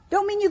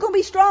don't mean you're going to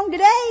be strong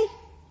today.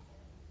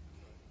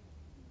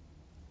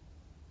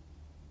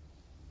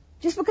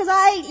 Just because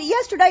I ate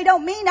yesterday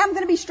don't mean I'm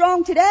going to be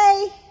strong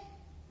today.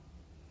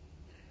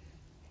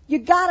 You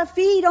gotta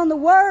feed on the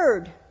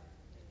Word.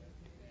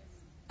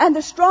 And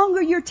the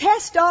stronger your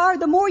tests are,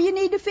 the more you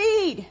need to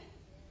feed.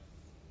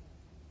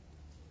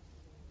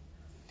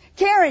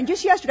 Karen,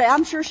 just yesterday,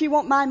 I'm sure she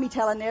won't mind me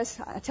telling this.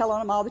 I tell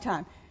on them all the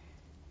time.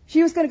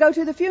 She was going to go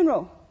to the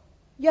funeral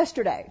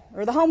yesterday,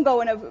 or the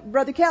homegoing of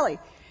Brother Kelly.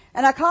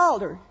 And I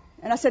called her,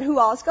 and I said, who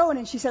all is going?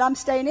 And she said, I'm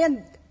staying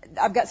in.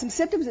 I've got some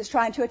symptoms that's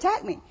trying to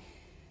attack me.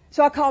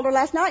 So I called her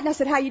last night and I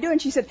said, how you doing?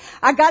 She said,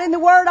 I got in the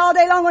Word all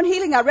day long on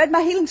healing. I read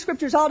my healing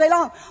scriptures all day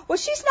long. Well,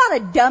 she's not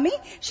a dummy.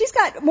 She's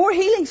got more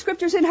healing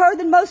scriptures in her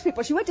than most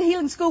people. She went to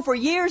healing school for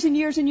years and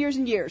years and years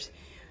and years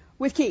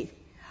with Keith.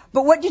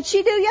 But what did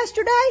she do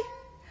yesterday?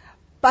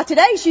 By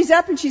today, she's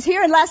up and she's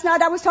here. And last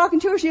night I was talking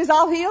to her. She was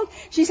all healed.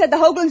 She said the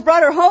Hoaglunds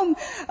brought her home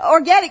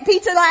organic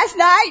pizza last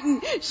night.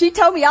 And she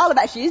told me all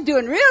about it. She's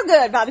doing real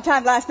good by the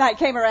time last night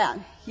came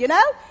around. You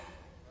know?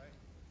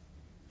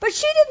 But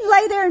she didn't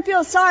lay there and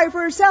feel sorry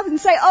for herself and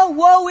say, oh,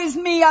 woe is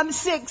me, I'm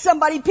sick,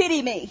 somebody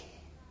pity me.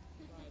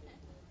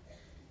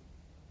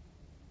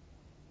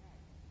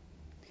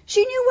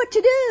 She knew what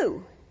to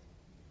do.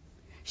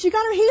 She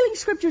got her healing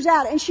scriptures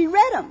out and she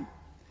read them.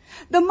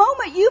 The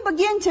moment you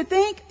begin to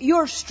think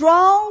you're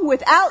strong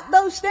without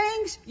those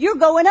things, you're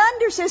going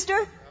under, sister.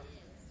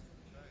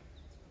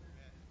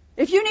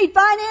 If you need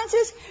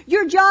finances,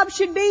 your job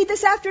should be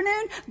this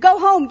afternoon, go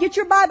home, get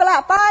your Bible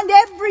out, find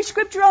every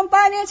scripture on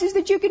finances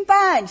that you can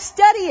find,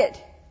 study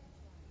it,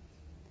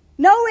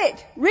 know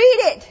it, read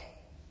it.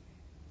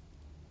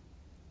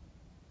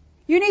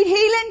 You need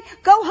healing?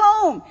 Go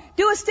home,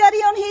 do a study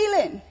on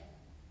healing.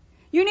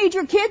 You need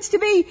your kids to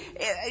be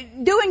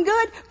doing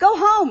good? Go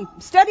home,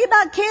 study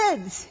about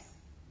kids.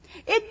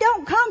 It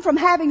don't come from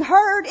having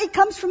heard, it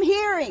comes from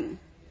hearing.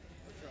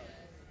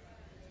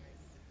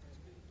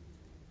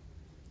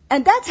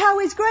 And that's how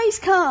His grace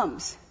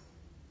comes.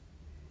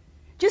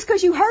 Just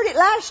because you heard it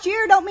last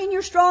year don't mean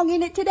you're strong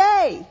in it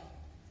today.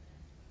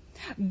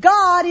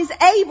 God is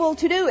able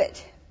to do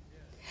it.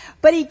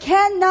 But He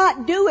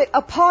cannot do it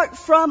apart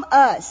from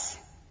us.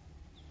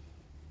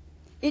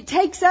 It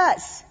takes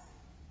us.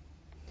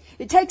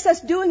 It takes us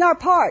doing our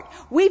part.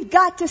 We've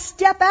got to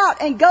step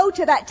out and go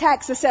to that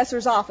tax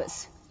assessor's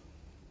office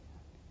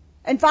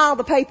and file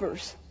the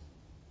papers.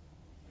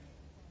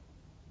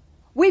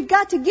 We've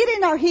got to get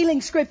in our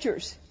healing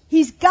scriptures.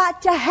 He's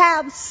got to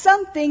have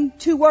something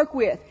to work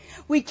with.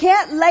 We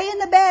can't lay in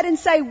the bed and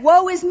say,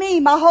 woe is me,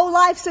 my whole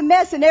life's a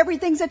mess and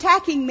everything's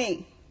attacking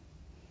me.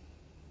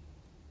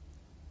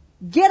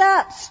 Get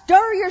up,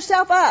 stir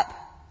yourself up.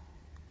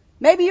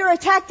 Maybe you're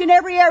attacked in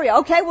every area.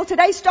 Okay, well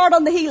today start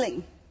on the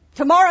healing.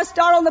 Tomorrow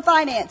start on the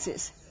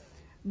finances.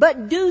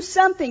 But do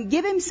something.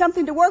 Give Him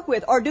something to work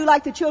with. Or do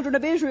like the children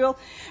of Israel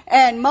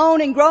and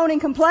moan and groan and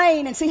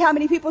complain and see how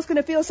many people's going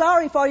to feel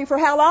sorry for you for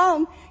how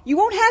long. You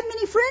won't have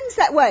many friends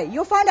that way.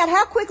 You'll find out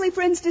how quickly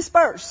friends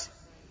disperse.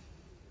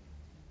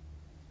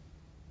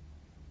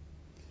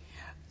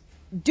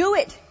 Do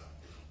it.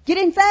 Get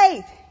in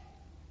faith.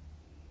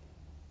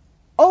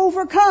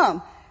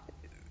 Overcome.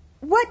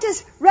 What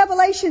does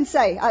Revelation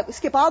say? I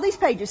skip all these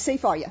pages, see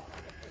for you.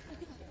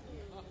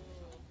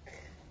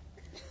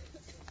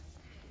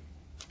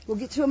 We'll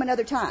get to them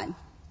another time.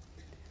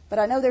 But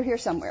I know they're here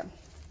somewhere.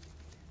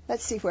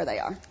 Let's see where they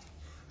are.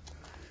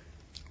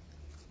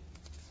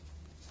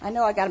 I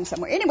know I got them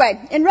somewhere.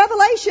 Anyway, in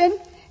Revelation,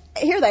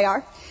 here they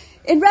are.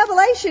 In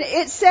Revelation,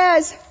 it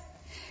says,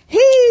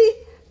 He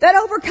that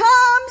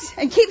overcomes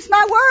and keeps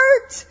my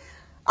words,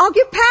 I'll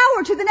give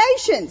power to the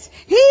nations.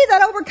 He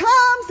that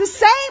overcomes, the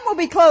same will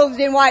be clothed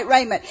in white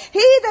raiment.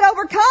 He that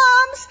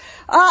overcomes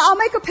I'll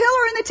make a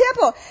pillar in the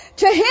temple.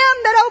 To him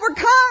that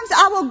overcomes,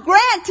 I will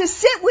grant to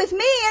sit with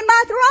me in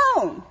my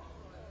throne.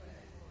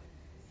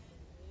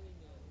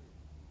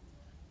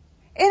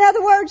 In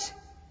other words,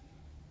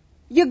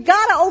 you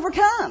gotta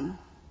overcome.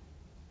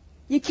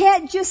 You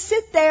can't just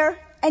sit there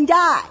and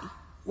die.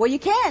 Well, you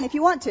can if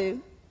you want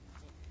to.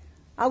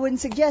 I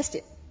wouldn't suggest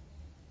it.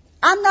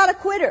 I'm not a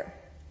quitter.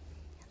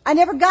 I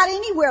never got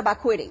anywhere by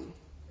quitting.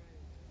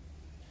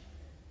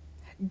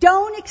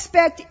 Don't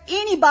expect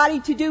anybody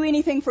to do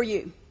anything for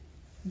you.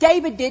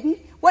 David didn't.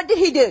 What did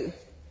he do?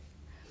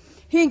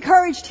 He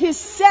encouraged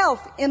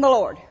himself in the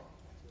Lord.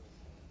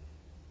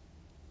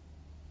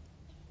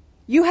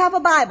 You have a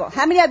Bible.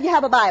 How many of you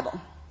have a Bible?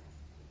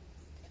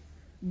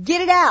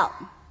 Get it out.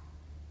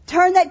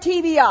 Turn that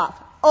TV off.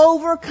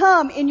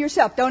 Overcome in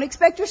yourself. Don't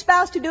expect your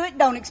spouse to do it.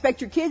 Don't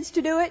expect your kids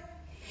to do it.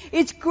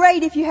 It's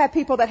great if you have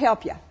people that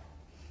help you.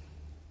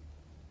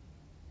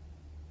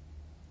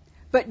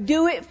 But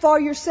do it for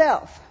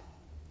yourself.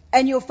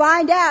 And you'll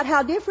find out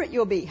how different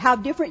you'll be, how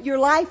different your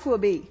life will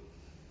be.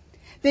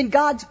 Then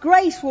God's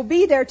grace will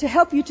be there to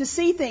help you to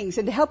see things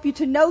and to help you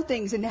to know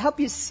things and to help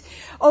you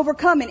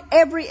overcome in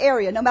every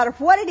area. No matter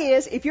what it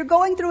is, if you're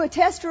going through a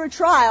test or a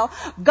trial,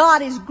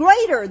 God is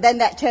greater than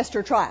that test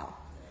or trial.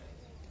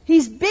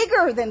 He's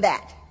bigger than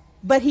that.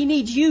 But He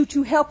needs you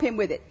to help Him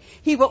with it.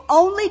 He will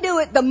only do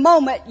it the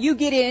moment you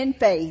get in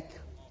faith.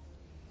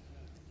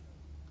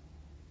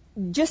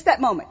 Just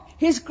that moment.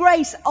 His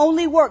grace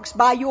only works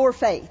by your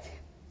faith.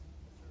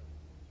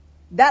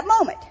 That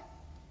moment.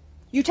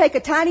 You take a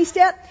tiny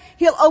step,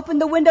 He'll open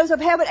the windows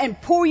of heaven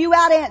and pour you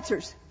out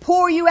answers.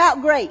 Pour you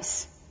out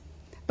grace.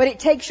 But it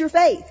takes your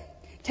faith.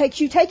 It takes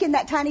you taking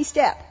that tiny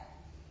step.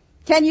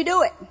 Can you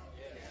do it?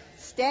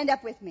 Stand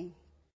up with me.